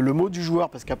 le mot du joueur,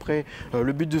 parce qu'après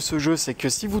le but de ce jeu c'est que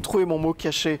si vous trouvez mon mot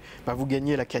caché, vous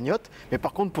gagnez la cagnotte, mais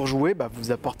par contre pour jouer,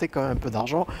 vous apportez quand même un peu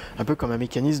d'argent, un peu comme un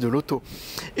mécanisme de loto.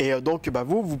 Et donc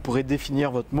vous pourrez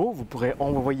définir votre mot, vous pourrez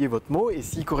envoyer votre mot, et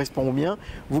s'il correspond au mien,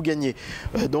 vous gagnez.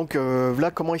 Donc là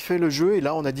comment il fait le jeu, et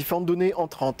là on a différentes données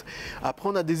entrantes. Après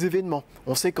on a des événements,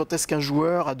 on sait quand est-ce qu'un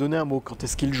joueur a donné un mot, quand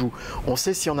est-ce qu'il joue. On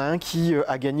sait s'il y en a un qui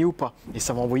a gagné ou pas. Et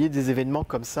ça va envoyer des événements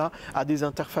comme ça à des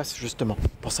interfaces justement,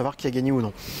 pour savoir qui a gagné ou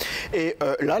non. Et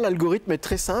là, l'algorithme est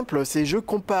très simple, c'est je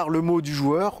compare le mot du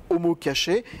joueur au mot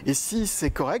caché, et si c'est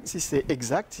correct, si c'est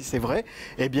exact, si c'est vrai,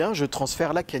 eh bien je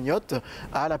transfère la cagnotte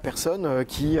à la personne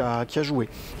qui a joué.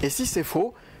 Et si c'est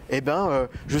faux,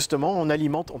 justement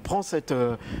on prend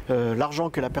l'argent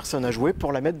que la personne a joué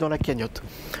pour la mettre dans la cagnotte.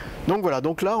 Donc voilà,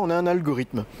 donc là on a un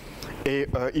algorithme. Et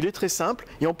il est très simple,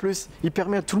 et en plus il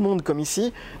permet à tout le monde comme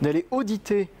ici d'aller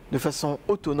auditer de façon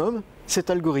autonome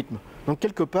cet algorithme. Donc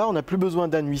quelque part on n'a plus besoin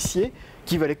d'un huissier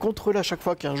qui va aller contrôler à chaque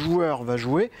fois qu'un joueur va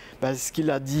jouer, ce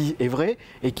qu'il a dit est vrai,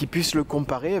 et qu'il puisse le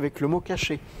comparer avec le mot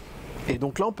caché. Et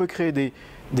donc là on peut créer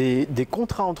des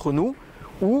contrats entre nous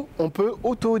où on peut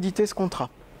auto-auditer ce contrat.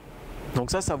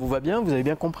 Donc ça vous va bien, vous avez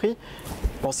bien compris?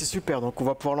 Bon c'est super, donc on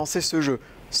va pouvoir lancer ce jeu.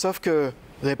 Sauf que,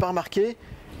 vous n'avez pas remarqué,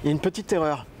 il y a une petite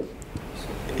erreur.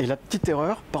 Et la petite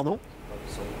erreur, pardon?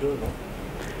 Ils sont deux, non?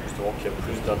 Justement qu'il y a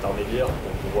plus d'intermédiaires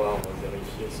pour pouvoir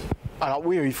vérifier si... Alors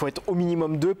oui, il faut être au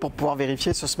minimum 2 pour pouvoir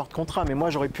vérifier ce smart contract, mais moi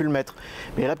j'aurais pu le mettre.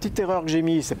 Mais la petite erreur que j'ai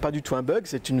mise, c'est pas du tout un bug,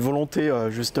 c'est une volonté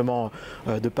justement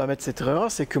de ne pas mettre cette erreur,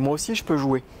 c'est que moi aussi je peux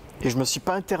jouer. Et je ne me suis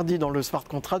pas interdit dans le smart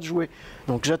contract de jouer.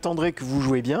 Donc j'attendrai que vous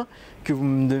jouez bien, que vous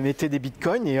me mettez des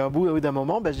bitcoins, et au bout d'un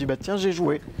moment, je dis tiens j'ai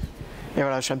joué. Et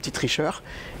voilà, je suis un petit tricheur.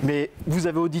 Mais vous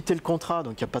avez audité le contrat,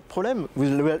 donc il n'y a pas de problème.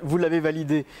 Vous l'avez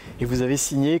validé et vous avez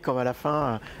signé comme à la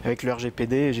fin avec le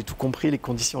RGPD. J'ai tout compris, les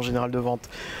conditions générales de vente.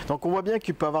 Donc on voit bien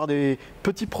qu'il peut y avoir des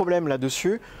petits problèmes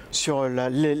là-dessus sur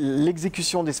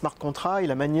l'exécution des smart contracts et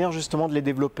la manière justement de les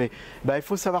développer. Il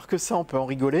faut savoir que ça, on peut en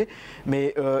rigoler,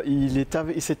 mais il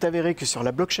s'est avéré que sur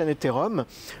la blockchain Ethereum,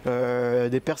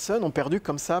 des personnes ont perdu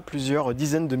comme ça plusieurs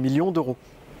dizaines de millions d'euros.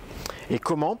 Et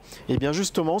comment? Eh bien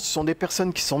justement, ce sont des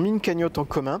personnes qui sont mis une cagnotte en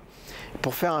commun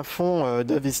pour faire un fonds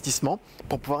d'investissement,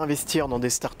 pour pouvoir investir dans des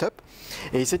startups.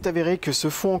 Et il s'est avéré que ce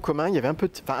fonds en commun, il y avait un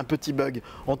petit bug.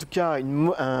 En tout cas,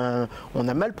 on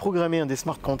a mal programmé un des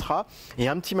smart contracts et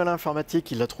un petit malin informatique,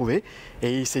 il l'a trouvé.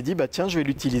 Et il s'est dit, tiens, je vais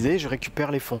l'utiliser, je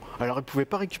récupère les fonds. Alors, il ne pouvait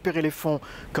pas récupérer les fonds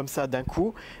comme ça d'un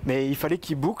coup, mais il fallait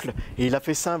qu'il boucle. Et il a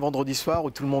fait ça un vendredi soir où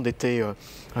tout le monde était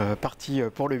parti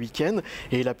pour le week-end.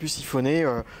 Et il a pu siphonner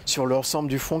sur l'ensemble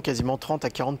du fonds quasiment 30 à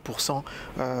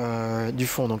 40% du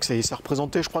fonds. Donc, ça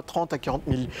représentait, je crois, 30 à 40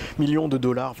 millions de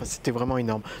dollars. Enfin, c'était vraiment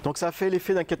énorme. Donc, ça a fait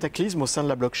l'effet d'un cataclysme au sein de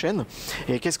la blockchain.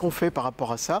 Et qu'est-ce qu'on fait par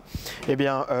rapport à ça? Eh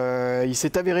bien, il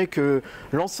s'est avéré que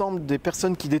l'ensemble des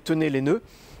personnes qui détenaient les nœuds,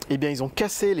 eh bien, ils ont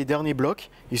cassé les derniers blocs.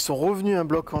 Ils sont revenus un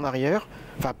bloc en arrière,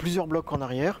 enfin plusieurs blocs en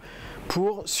arrière,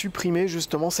 pour supprimer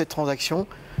justement ces transactions.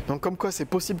 Donc comme quoi c'est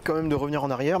possible quand même de revenir en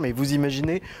arrière, mais vous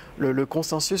imaginez le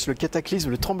consensus, le cataclysme,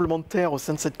 le tremblement de terre au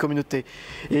sein de cette communauté.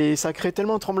 Et ça a créé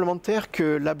tellement un tremblement de terre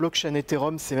que la blockchain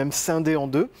Ethereum s'est même scindée en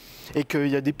deux, et qu'il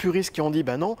y a des puristes qui ont dit,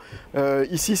 non,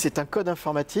 ici c'est un code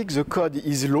informatique, the code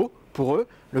is law. Pour eux,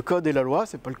 le code est la loi,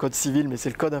 c'est pas le code civil, mais c'est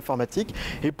le code informatique.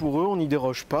 Et pour eux, on n'y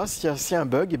déroge pas. S'il y a un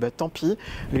bug, tant pis.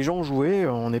 Les gens ont joué,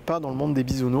 on n'est pas dans le monde des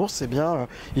bisounours, c'est bien,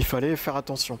 il fallait faire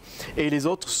attention. Et les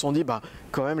autres se sont dit,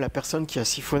 quand même, la personne qui a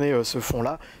siphonné ce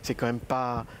fonds-là, c'est quand même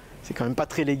pas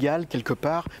très légal quelque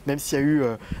part, même s'il y a eu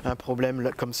un problème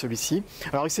comme celui-ci.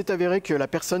 Alors il s'est avéré que la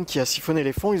personne qui a siphonné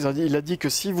les fonds, il a dit que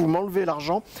si vous m'enlevez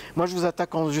l'argent, moi je vous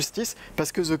attaque en justice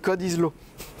parce que the code is law.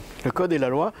 Le code et la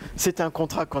loi, c'est un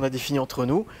contrat qu'on a défini entre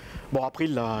nous. Bon, après,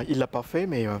 il l'a pas fait,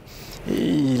 mais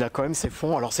il a quand même ses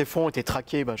fonds. Alors, ses fonds ont été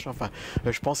traqués,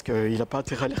 je pense qu'il n'a pas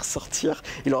intérêt à les ressortir,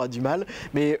 il aura du mal.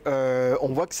 Mais on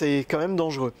voit que c'est quand même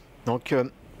dangereux. Donc,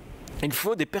 il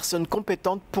faut des personnes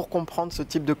compétentes pour comprendre ce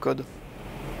type de code.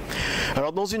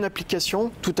 Alors dans une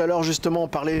application, tout à l'heure justement on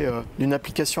parlait d'une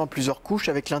application à plusieurs couches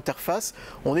avec l'interface,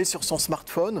 on est sur son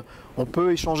smartphone, on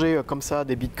peut échanger comme ça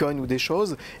des bitcoins ou des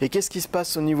choses, et qu'est-ce qui se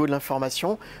passe au niveau de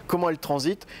l'information, comment elle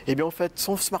transite? Eh bien en fait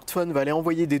son smartphone va aller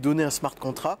envoyer des données à un smart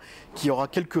contract qui aura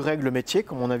quelques règles métiers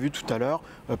comme on a vu tout à l'heure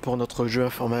pour notre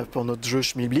jeu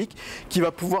schmilblick, qui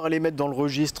va pouvoir aller mettre dans le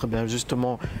registre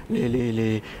justement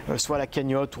soit la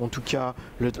cagnotte ou en tout cas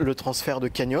le transfert de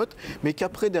cagnotte, mais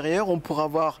qu'après derrière on pourra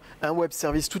avoir un web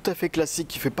service tout à fait classique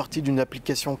qui fait partie d'une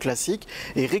application classique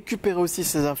et récupérer aussi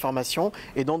ces informations,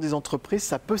 et dans des entreprises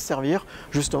ça peut servir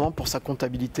justement pour sa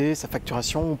comptabilité, sa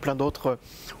facturation ou plein d'autres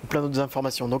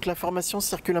informations. Donc l'information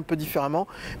circule un peu différemment,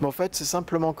 mais en fait c'est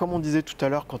simplement comme on disait tout à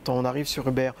l'heure quand on arrive sur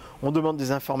Uber, on demande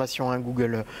des informations à un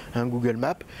Google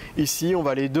Maps. Ici on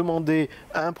va aller demander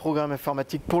à un programme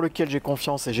informatique pour lequel j'ai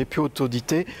confiance et j'ai pu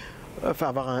auto-auditer, enfin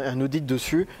avoir un audit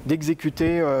dessus,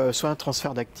 d'exécuter soit un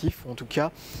transfert d'actifs, en tout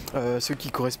cas ce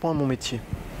qui correspond à mon métier.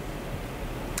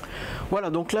 Voilà,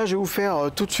 donc là je vais vous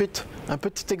faire tout de suite un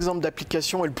petit exemple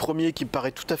d'application, et le premier qui me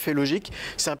paraît tout à fait logique,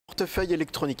 c'est un portefeuille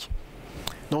électronique.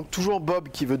 Donc toujours Bob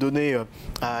qui veut donner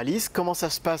à Alice. Comment ça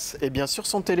se passe? Eh bien sur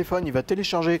son téléphone, il va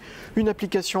télécharger une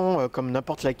application comme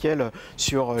n'importe laquelle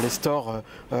sur les stores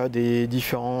des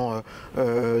différentes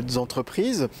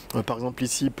entreprises, par exemple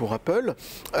ici pour Apple.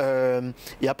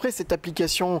 Et après cette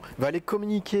application va aller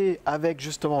communiquer avec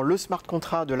justement le smart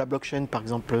contract de la blockchain, par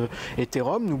exemple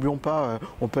Ethereum. N'oublions pas,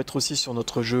 on peut être aussi sur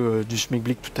notre jeu du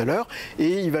schmilblick tout à l'heure.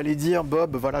 Et il va aller dire,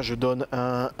 Bob, voilà, je donne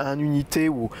un unité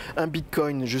ou un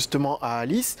bitcoin justement à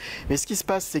Alice. Mais ce qui se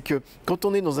passe, c'est que quand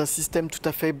on est dans un système tout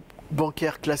à fait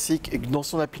bancaire classique et que dans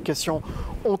son application,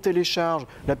 on télécharge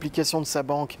l'application de sa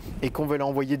banque et qu'on veut lui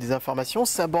envoyer des informations,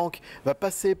 sa banque va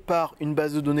passer par une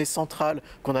base de données centrale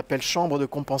qu'on appelle chambre de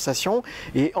compensation,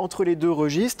 et entre les deux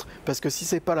registres, parce que si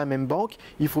c'est pas la même banque,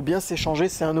 il faut bien s'échanger,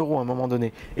 c'est 1 euro à un moment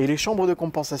donné. Et les chambres de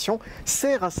compensation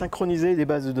servent à synchroniser des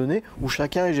bases de données où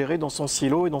chacun est géré dans son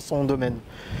silo et dans son domaine.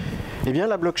 Eh bien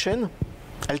la blockchain,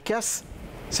 elle casse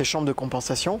ces chambres de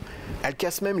compensation, elle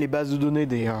casse même les bases de données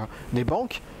des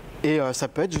banques, et ça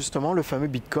peut être justement le fameux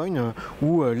Bitcoin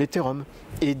ou l'Ethereum.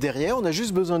 Et derrière, on a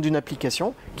juste besoin d'une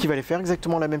application qui va aller faire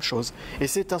exactement la même chose. Et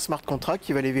c'est un smart contract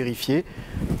qui va aller vérifier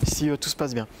si tout se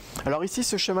passe bien. Alors ici,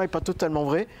 ce schéma n'est pas totalement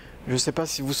vrai. Je ne sais pas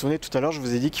si vous vous souvenez, tout à l'heure, je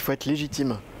vous ai dit qu'il faut être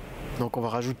légitime. Donc on va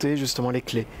rajouter justement les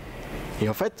clés. Et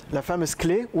en fait, la fameuse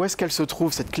clé, où est-ce qu'elle se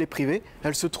trouve, cette clé privée?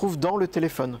 Elle se trouve dans le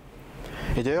téléphone.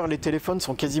 Et d'ailleurs, les téléphones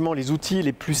sont quasiment les outils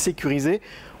les plus sécurisés,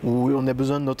 où on a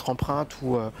besoin de notre empreinte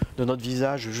ou de notre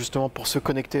visage justement pour se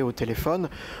connecter au téléphone.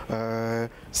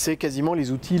 C'est quasiment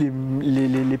les outils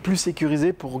les plus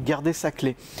sécurisés pour garder sa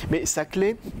clé. Mais sa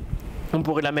clé, on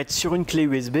pourrait la mettre sur une clé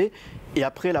USB et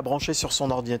après la brancher sur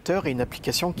son ordinateur et une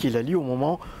application qui la lit au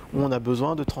moment où on a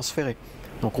besoin de transférer.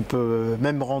 Donc on peut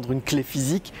même rendre une clé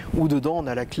physique où dedans on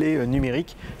a la clé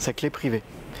numérique, sa clé privée.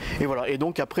 Et voilà, et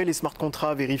donc après les smart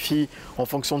contracts vérifient en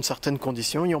fonction de certaines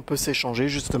conditions et on peut s'échanger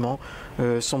justement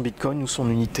son bitcoin ou son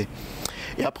unité.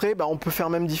 Et après, on peut faire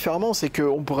même différemment, c'est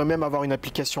qu'on pourrait même avoir une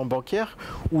application bancaire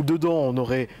où dedans on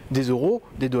aurait des euros,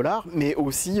 des dollars, mais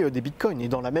aussi des bitcoins. Et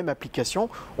dans la même application,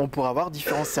 on pourrait avoir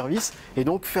différents services et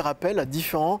donc faire appel à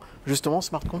différents justement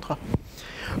smart contracts.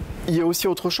 Il y a aussi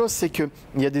autre chose, c'est qu'il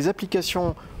y a des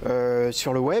applications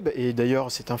sur le web, et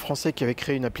d'ailleurs c'est un Français qui avait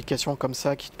créé une application comme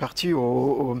ça qui est parti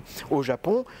au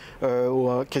Japon,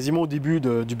 quasiment au début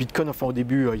du Bitcoin, enfin au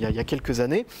début il y a quelques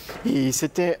années, et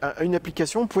c'était une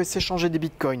application où on pouvait s'échanger des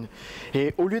Bitcoins.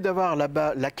 Et au lieu d'avoir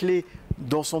là-bas la clé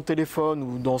dans son téléphone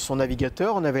ou dans son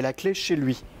navigateur, on avait la clé chez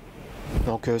lui.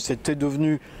 Donc c'était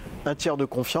devenu un tiers de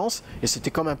confiance et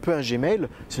c'était comme un peu un Gmail,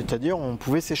 c'est-à-dire on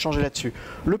pouvait s'échanger là-dessus.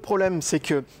 Le problème, c'est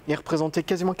qu'il représentait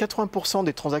quasiment 80%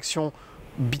 des transactions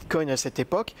Bitcoin à cette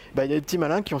époque. Il y a des petits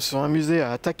malins qui se sont amusés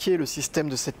à attaquer le système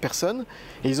de cette personne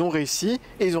et ils ont réussi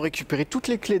et ils ont récupéré toutes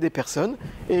les clés des personnes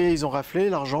et ils ont raflé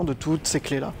l'argent de toutes ces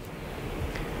clés-là.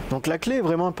 Donc la clé est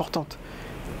vraiment importante.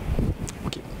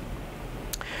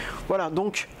 Voilà,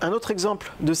 donc un autre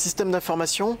exemple de système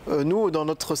d'information. Nous, dans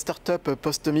notre startup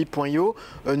postme.io,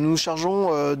 nous nous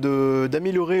chargeons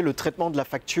d'améliorer le traitement de la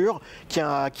facture, qui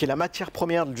est la matière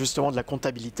première justement de la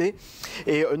comptabilité.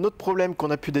 Et notre problème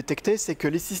qu'on a pu détecter, c'est que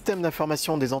les systèmes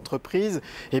d'information des entreprises,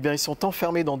 ils sont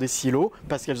enfermés dans des silos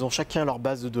parce qu'elles ont chacun leur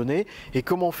base de données. Et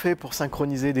comment on fait pour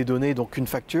synchroniser des données, donc une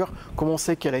facture, comment on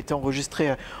sait qu'elle a été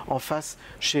enregistrée en face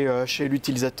chez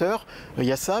l'utilisateur? Il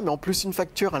y a ça, mais en plus une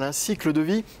facture, elle a un cycle de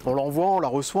vie. On l'envoie, on la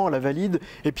reçoit, on la valide.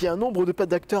 Et puis il y a un nombre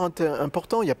d'acteurs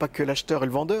importants. Il n'y a pas que l'acheteur et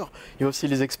le vendeur. Il y a aussi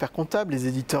les experts comptables, les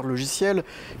éditeurs de logiciels.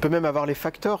 Il peut même avoir les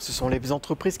facteurs. Ce sont les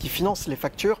entreprises qui financent les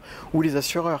factures ou les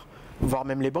assureurs, voire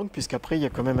même les banques, puisqu'après il y a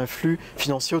quand même un flux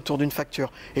financier autour d'une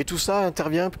facture. Et tout ça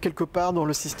intervient quelque part dans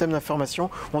le système d'information,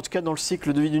 ou en tout cas dans le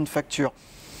cycle de vie d'une facture.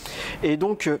 Et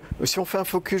donc, si on fait un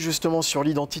focus justement sur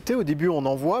l'identité, au début on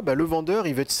envoie, le vendeur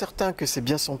il veut être certain que c'est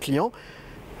bien son client.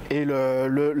 Et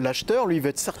l'acheteur, lui, veut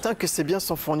être certain que c'est bien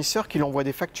son fournisseur qui lui envoie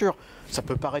des factures. Ça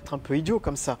peut paraître un peu idiot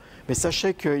comme ça, mais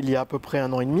sachez qu'il y a à peu près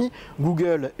 1 an et demi,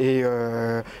 Google et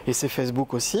c'est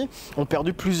Facebook aussi ont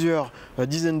perdu plusieurs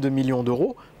dizaines de millions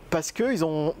d'euros parce qu'ils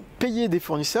ont payé des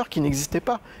fournisseurs qui n'existaient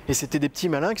pas. Et c'était des petits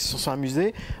malins qui se sont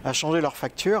amusés à changer leurs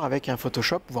factures avec un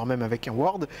Photoshop, voire même avec un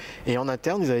Word. Et en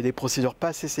interne, ils avaient des procédures pas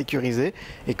assez sécurisées.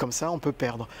 Et comme ça, on peut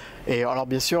perdre. Et alors,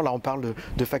 bien sûr, là, on parle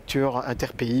de factures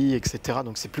interpays, etc.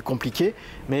 Donc, c'est plus compliqué,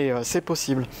 mais c'est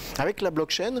possible. Avec la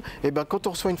blockchain, quand on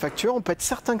reçoit une facture, on peut être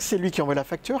certain que c'est lui qui envoie la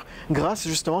facture grâce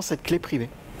justement à cette clé privée.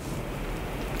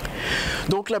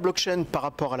 Donc la blockchain par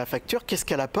rapport à la facture, qu'est-ce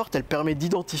qu'elle apporte? Elle permet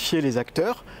d'identifier les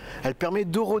acteurs, elle permet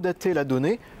d'horodater la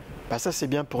donnée. Ça c'est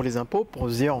bien pour les impôts, pour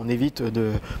se dire on évite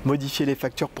de modifier les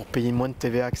factures pour payer moins de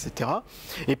TVA, etc.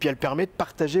 Et puis elle permet de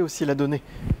partager aussi la donnée,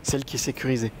 celle qui est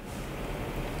sécurisée.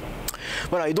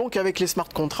 Voilà, et donc avec les smart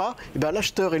contracts,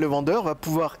 l'acheteur et le vendeur vont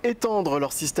pouvoir étendre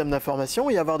leur système d'information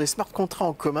et avoir des smart contracts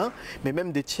en commun, mais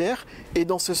même des tiers, et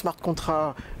dans ces smart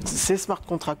contracts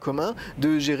communs,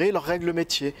 de gérer leurs règles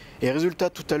métiers. Et résultat,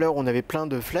 tout à l'heure, on avait plein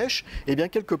de flèches, et bien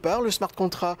quelque part, le smart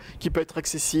contract qui peut être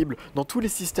accessible dans tous les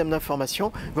systèmes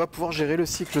d'information va pouvoir gérer le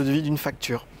cycle de vie d'une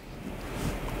facture.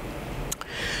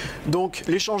 Donc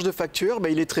l'échange de factures,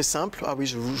 il est très simple. Ah oui,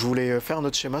 je voulais faire un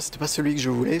autre schéma, c'était pas celui que je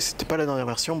voulais, c'était pas la dernière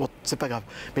version, bon c'est pas grave.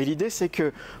 Mais l'idée c'est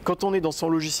que quand on est dans son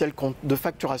logiciel de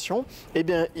facturation,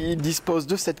 il dispose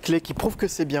de cette clé qui prouve que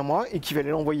c'est bien moi et qui va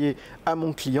l'envoyer à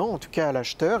mon client, en tout cas à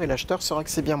l'acheteur, et l'acheteur saura que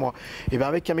c'est bien moi. Et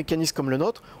avec un mécanisme comme le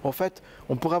nôtre, en fait,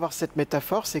 on pourrait avoir cette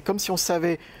métaphore, c'est comme si on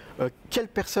savait quelle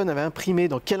personne avait imprimé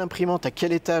dans quelle imprimante à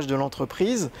quel étage de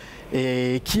l'entreprise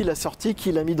et qui l'a sorti,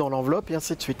 qui l'a mis dans l'enveloppe et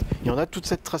ainsi de suite. Et on a toute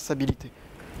cette traçabilité.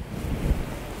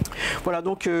 Voilà,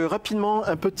 donc rapidement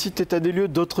un petit état des lieux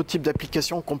d'autres types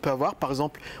d'applications qu'on peut avoir. Par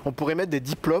exemple, on pourrait mettre des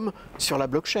diplômes sur la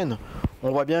blockchain.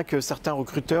 On voit bien que certains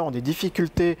recruteurs ont des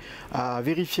difficultés à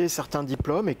vérifier certains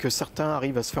diplômes et que certains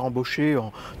arrivent à se faire embaucher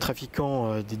en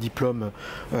trafiquant des diplômes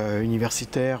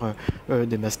universitaires,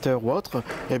 des masters ou autres.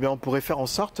 Eh bien, on pourrait faire en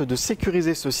sorte de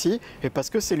sécuriser ceci, et parce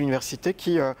que c'est l'université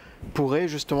qui pourrait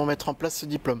justement mettre en place ce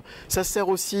diplôme. Ça sert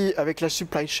aussi avec la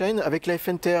supply chain, avec la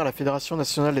FNTR, la Fédération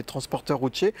nationale des transporteurs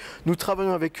routiers. Nous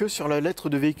travaillons avec eux sur la lettre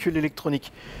de véhicule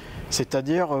électronique.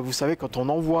 C'est-à-dire, vous savez, quand on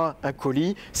envoie un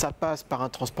colis, ça passe par un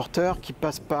transporteur qui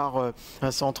passe par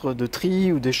un centre de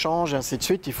tri ou d'échange, et ainsi de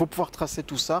suite. Il faut pouvoir tracer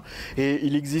tout ça. Et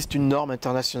il existe une norme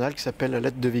internationale qui s'appelle la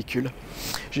lettre de véhicule.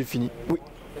 J'ai fini. Oui.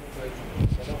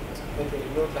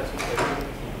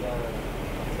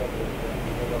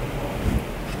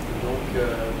 Donc,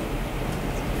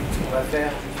 ce qu'on va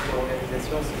faire pour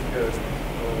l'organisation, c'est que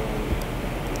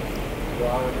on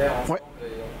aura un verre ensemble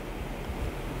et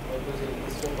on va poser une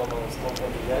question pendant ce temps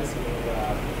convivial.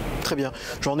 Très bien.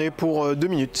 J'en ai pour 2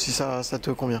 minutes, si ça te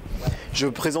convient. Je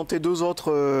vais présenter 2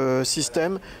 autres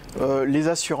systèmes. Les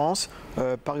assurances.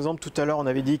 Par exemple, tout à l'heure, on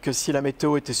avait dit que si la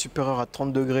météo était supérieure à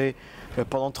 30 degrés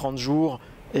pendant 30 jours,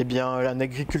 eh bien, un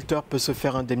agriculteur peut se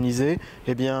faire indemniser.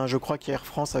 Eh bien, je crois qu'il y a Air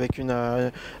France avec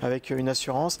une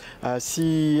assurance.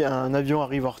 Si un avion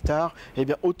arrive en retard, eh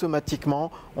bien, automatiquement,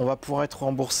 on va pouvoir être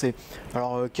remboursé.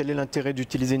 Alors, quel est l'intérêt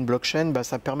d'utiliser une blockchain?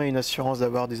 Ça permet à une assurance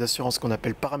d'avoir des assurances qu'on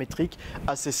appelle paramétriques,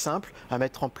 assez simples à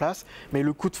mettre en place. Mais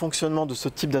le coût de fonctionnement de ce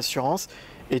type d'assurance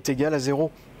est égal à 0,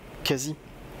 quasi.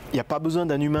 Il n'y a pas besoin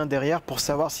d'un humain derrière pour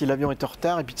savoir si l'avion est en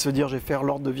retard et puis de se dire je vais faire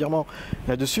l'ordre de virement.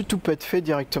 Là-dessus, tout peut être fait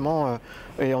directement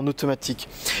et en automatique.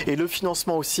 Et le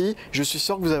financement aussi, je suis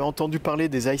sûr que vous avez entendu parler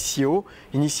des ICO,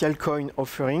 Initial Coin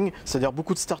Offering, c'est-à-dire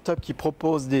beaucoup de startups qui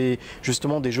proposent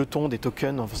justement des jetons, des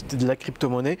tokens, de la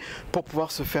crypto-monnaie pour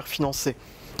pouvoir se faire financer.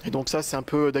 Et donc ça, c'est un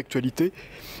peu d'actualité.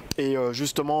 Et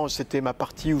justement, c'était ma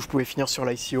partie où je pouvais finir sur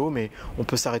l'ICO, mais on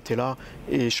peut s'arrêter là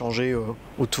et échanger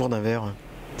autour d'un verre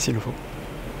s'il le faut.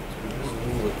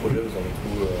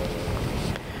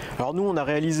 Alors nous, on a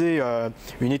réalisé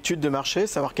une étude de marché,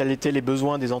 savoir quels étaient les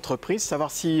besoins des entreprises,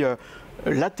 savoir si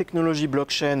la technologie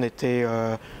blockchain était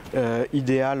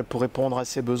idéale pour répondre à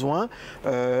ces besoins.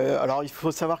 Alors il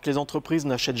faut savoir que les entreprises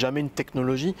n'achètent jamais une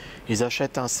technologie, ils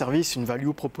achètent un service, une value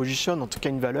proposition, en tout cas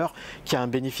une valeur qui a un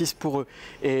bénéfice pour eux.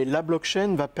 Et la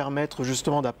blockchain va permettre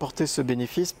justement d'apporter ce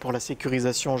bénéfice pour la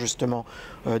sécurisation justement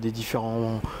des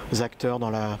différents acteurs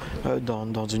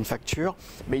dans une facture.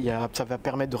 Mais ça va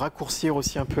permettre de raccourcir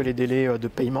aussi un peu les délais de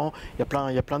paiement. Il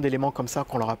y a plein d'éléments comme ça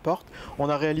qu'on leur apporte. On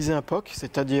a réalisé un POC,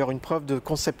 c'est-à-dire une preuve de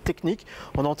concept technique.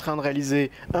 On est en train de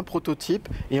réaliser un prototype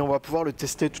et on va pouvoir le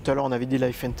tester. Tout à l'heure on avait dit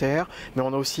la FNTR, mais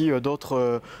on a aussi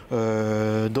d'autres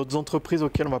entreprises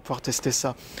auxquelles on va pouvoir tester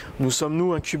ça. Nous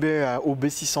sommes incubés au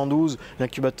B612,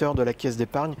 l'incubateur de la caisse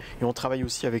d'épargne, et on travaille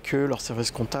aussi avec eux, leur service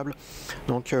comptable.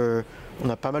 Donc on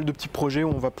a pas mal de petits projets où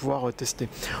on va pouvoir tester.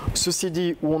 Ceci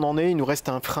dit, où on en est, il nous reste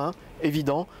un frein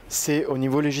évident, c'est au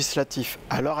niveau législatif.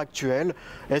 À l'heure actuelle,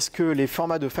 est-ce que les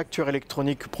formats de facture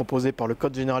électronique proposés par le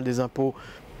Code général des impôts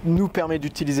nous permet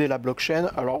d'utiliser la blockchain?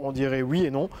 Alors on dirait oui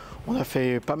et non. On a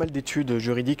fait pas mal d'études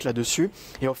juridiques là-dessus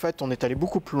et en fait on est allé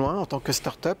beaucoup plus loin en tant que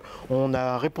start-up. On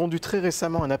a répondu très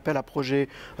récemment à un appel à projet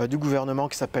du gouvernement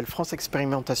qui s'appelle France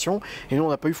Expérimentation, et nous on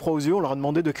n'a pas eu froid aux yeux, on leur a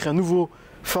demandé de créer un nouveau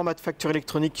format de facture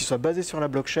électronique qui soit basé sur la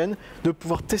blockchain, de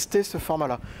pouvoir tester ce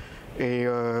format-là. Et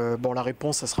bon, la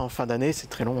réponse, ça sera en fin d'année, c'est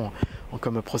très long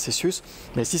comme processus.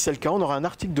 Mais si c'est le cas, on aura un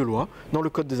article de loi dans le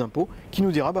Code des impôts qui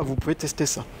nous dira vous pouvez tester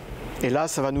ça. Et là,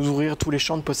 ça va nous ouvrir tous les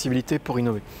champs de possibilités pour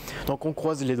innover. Donc on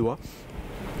croise les doigts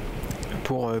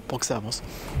pour que ça avance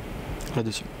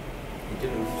là-dessus. Okay,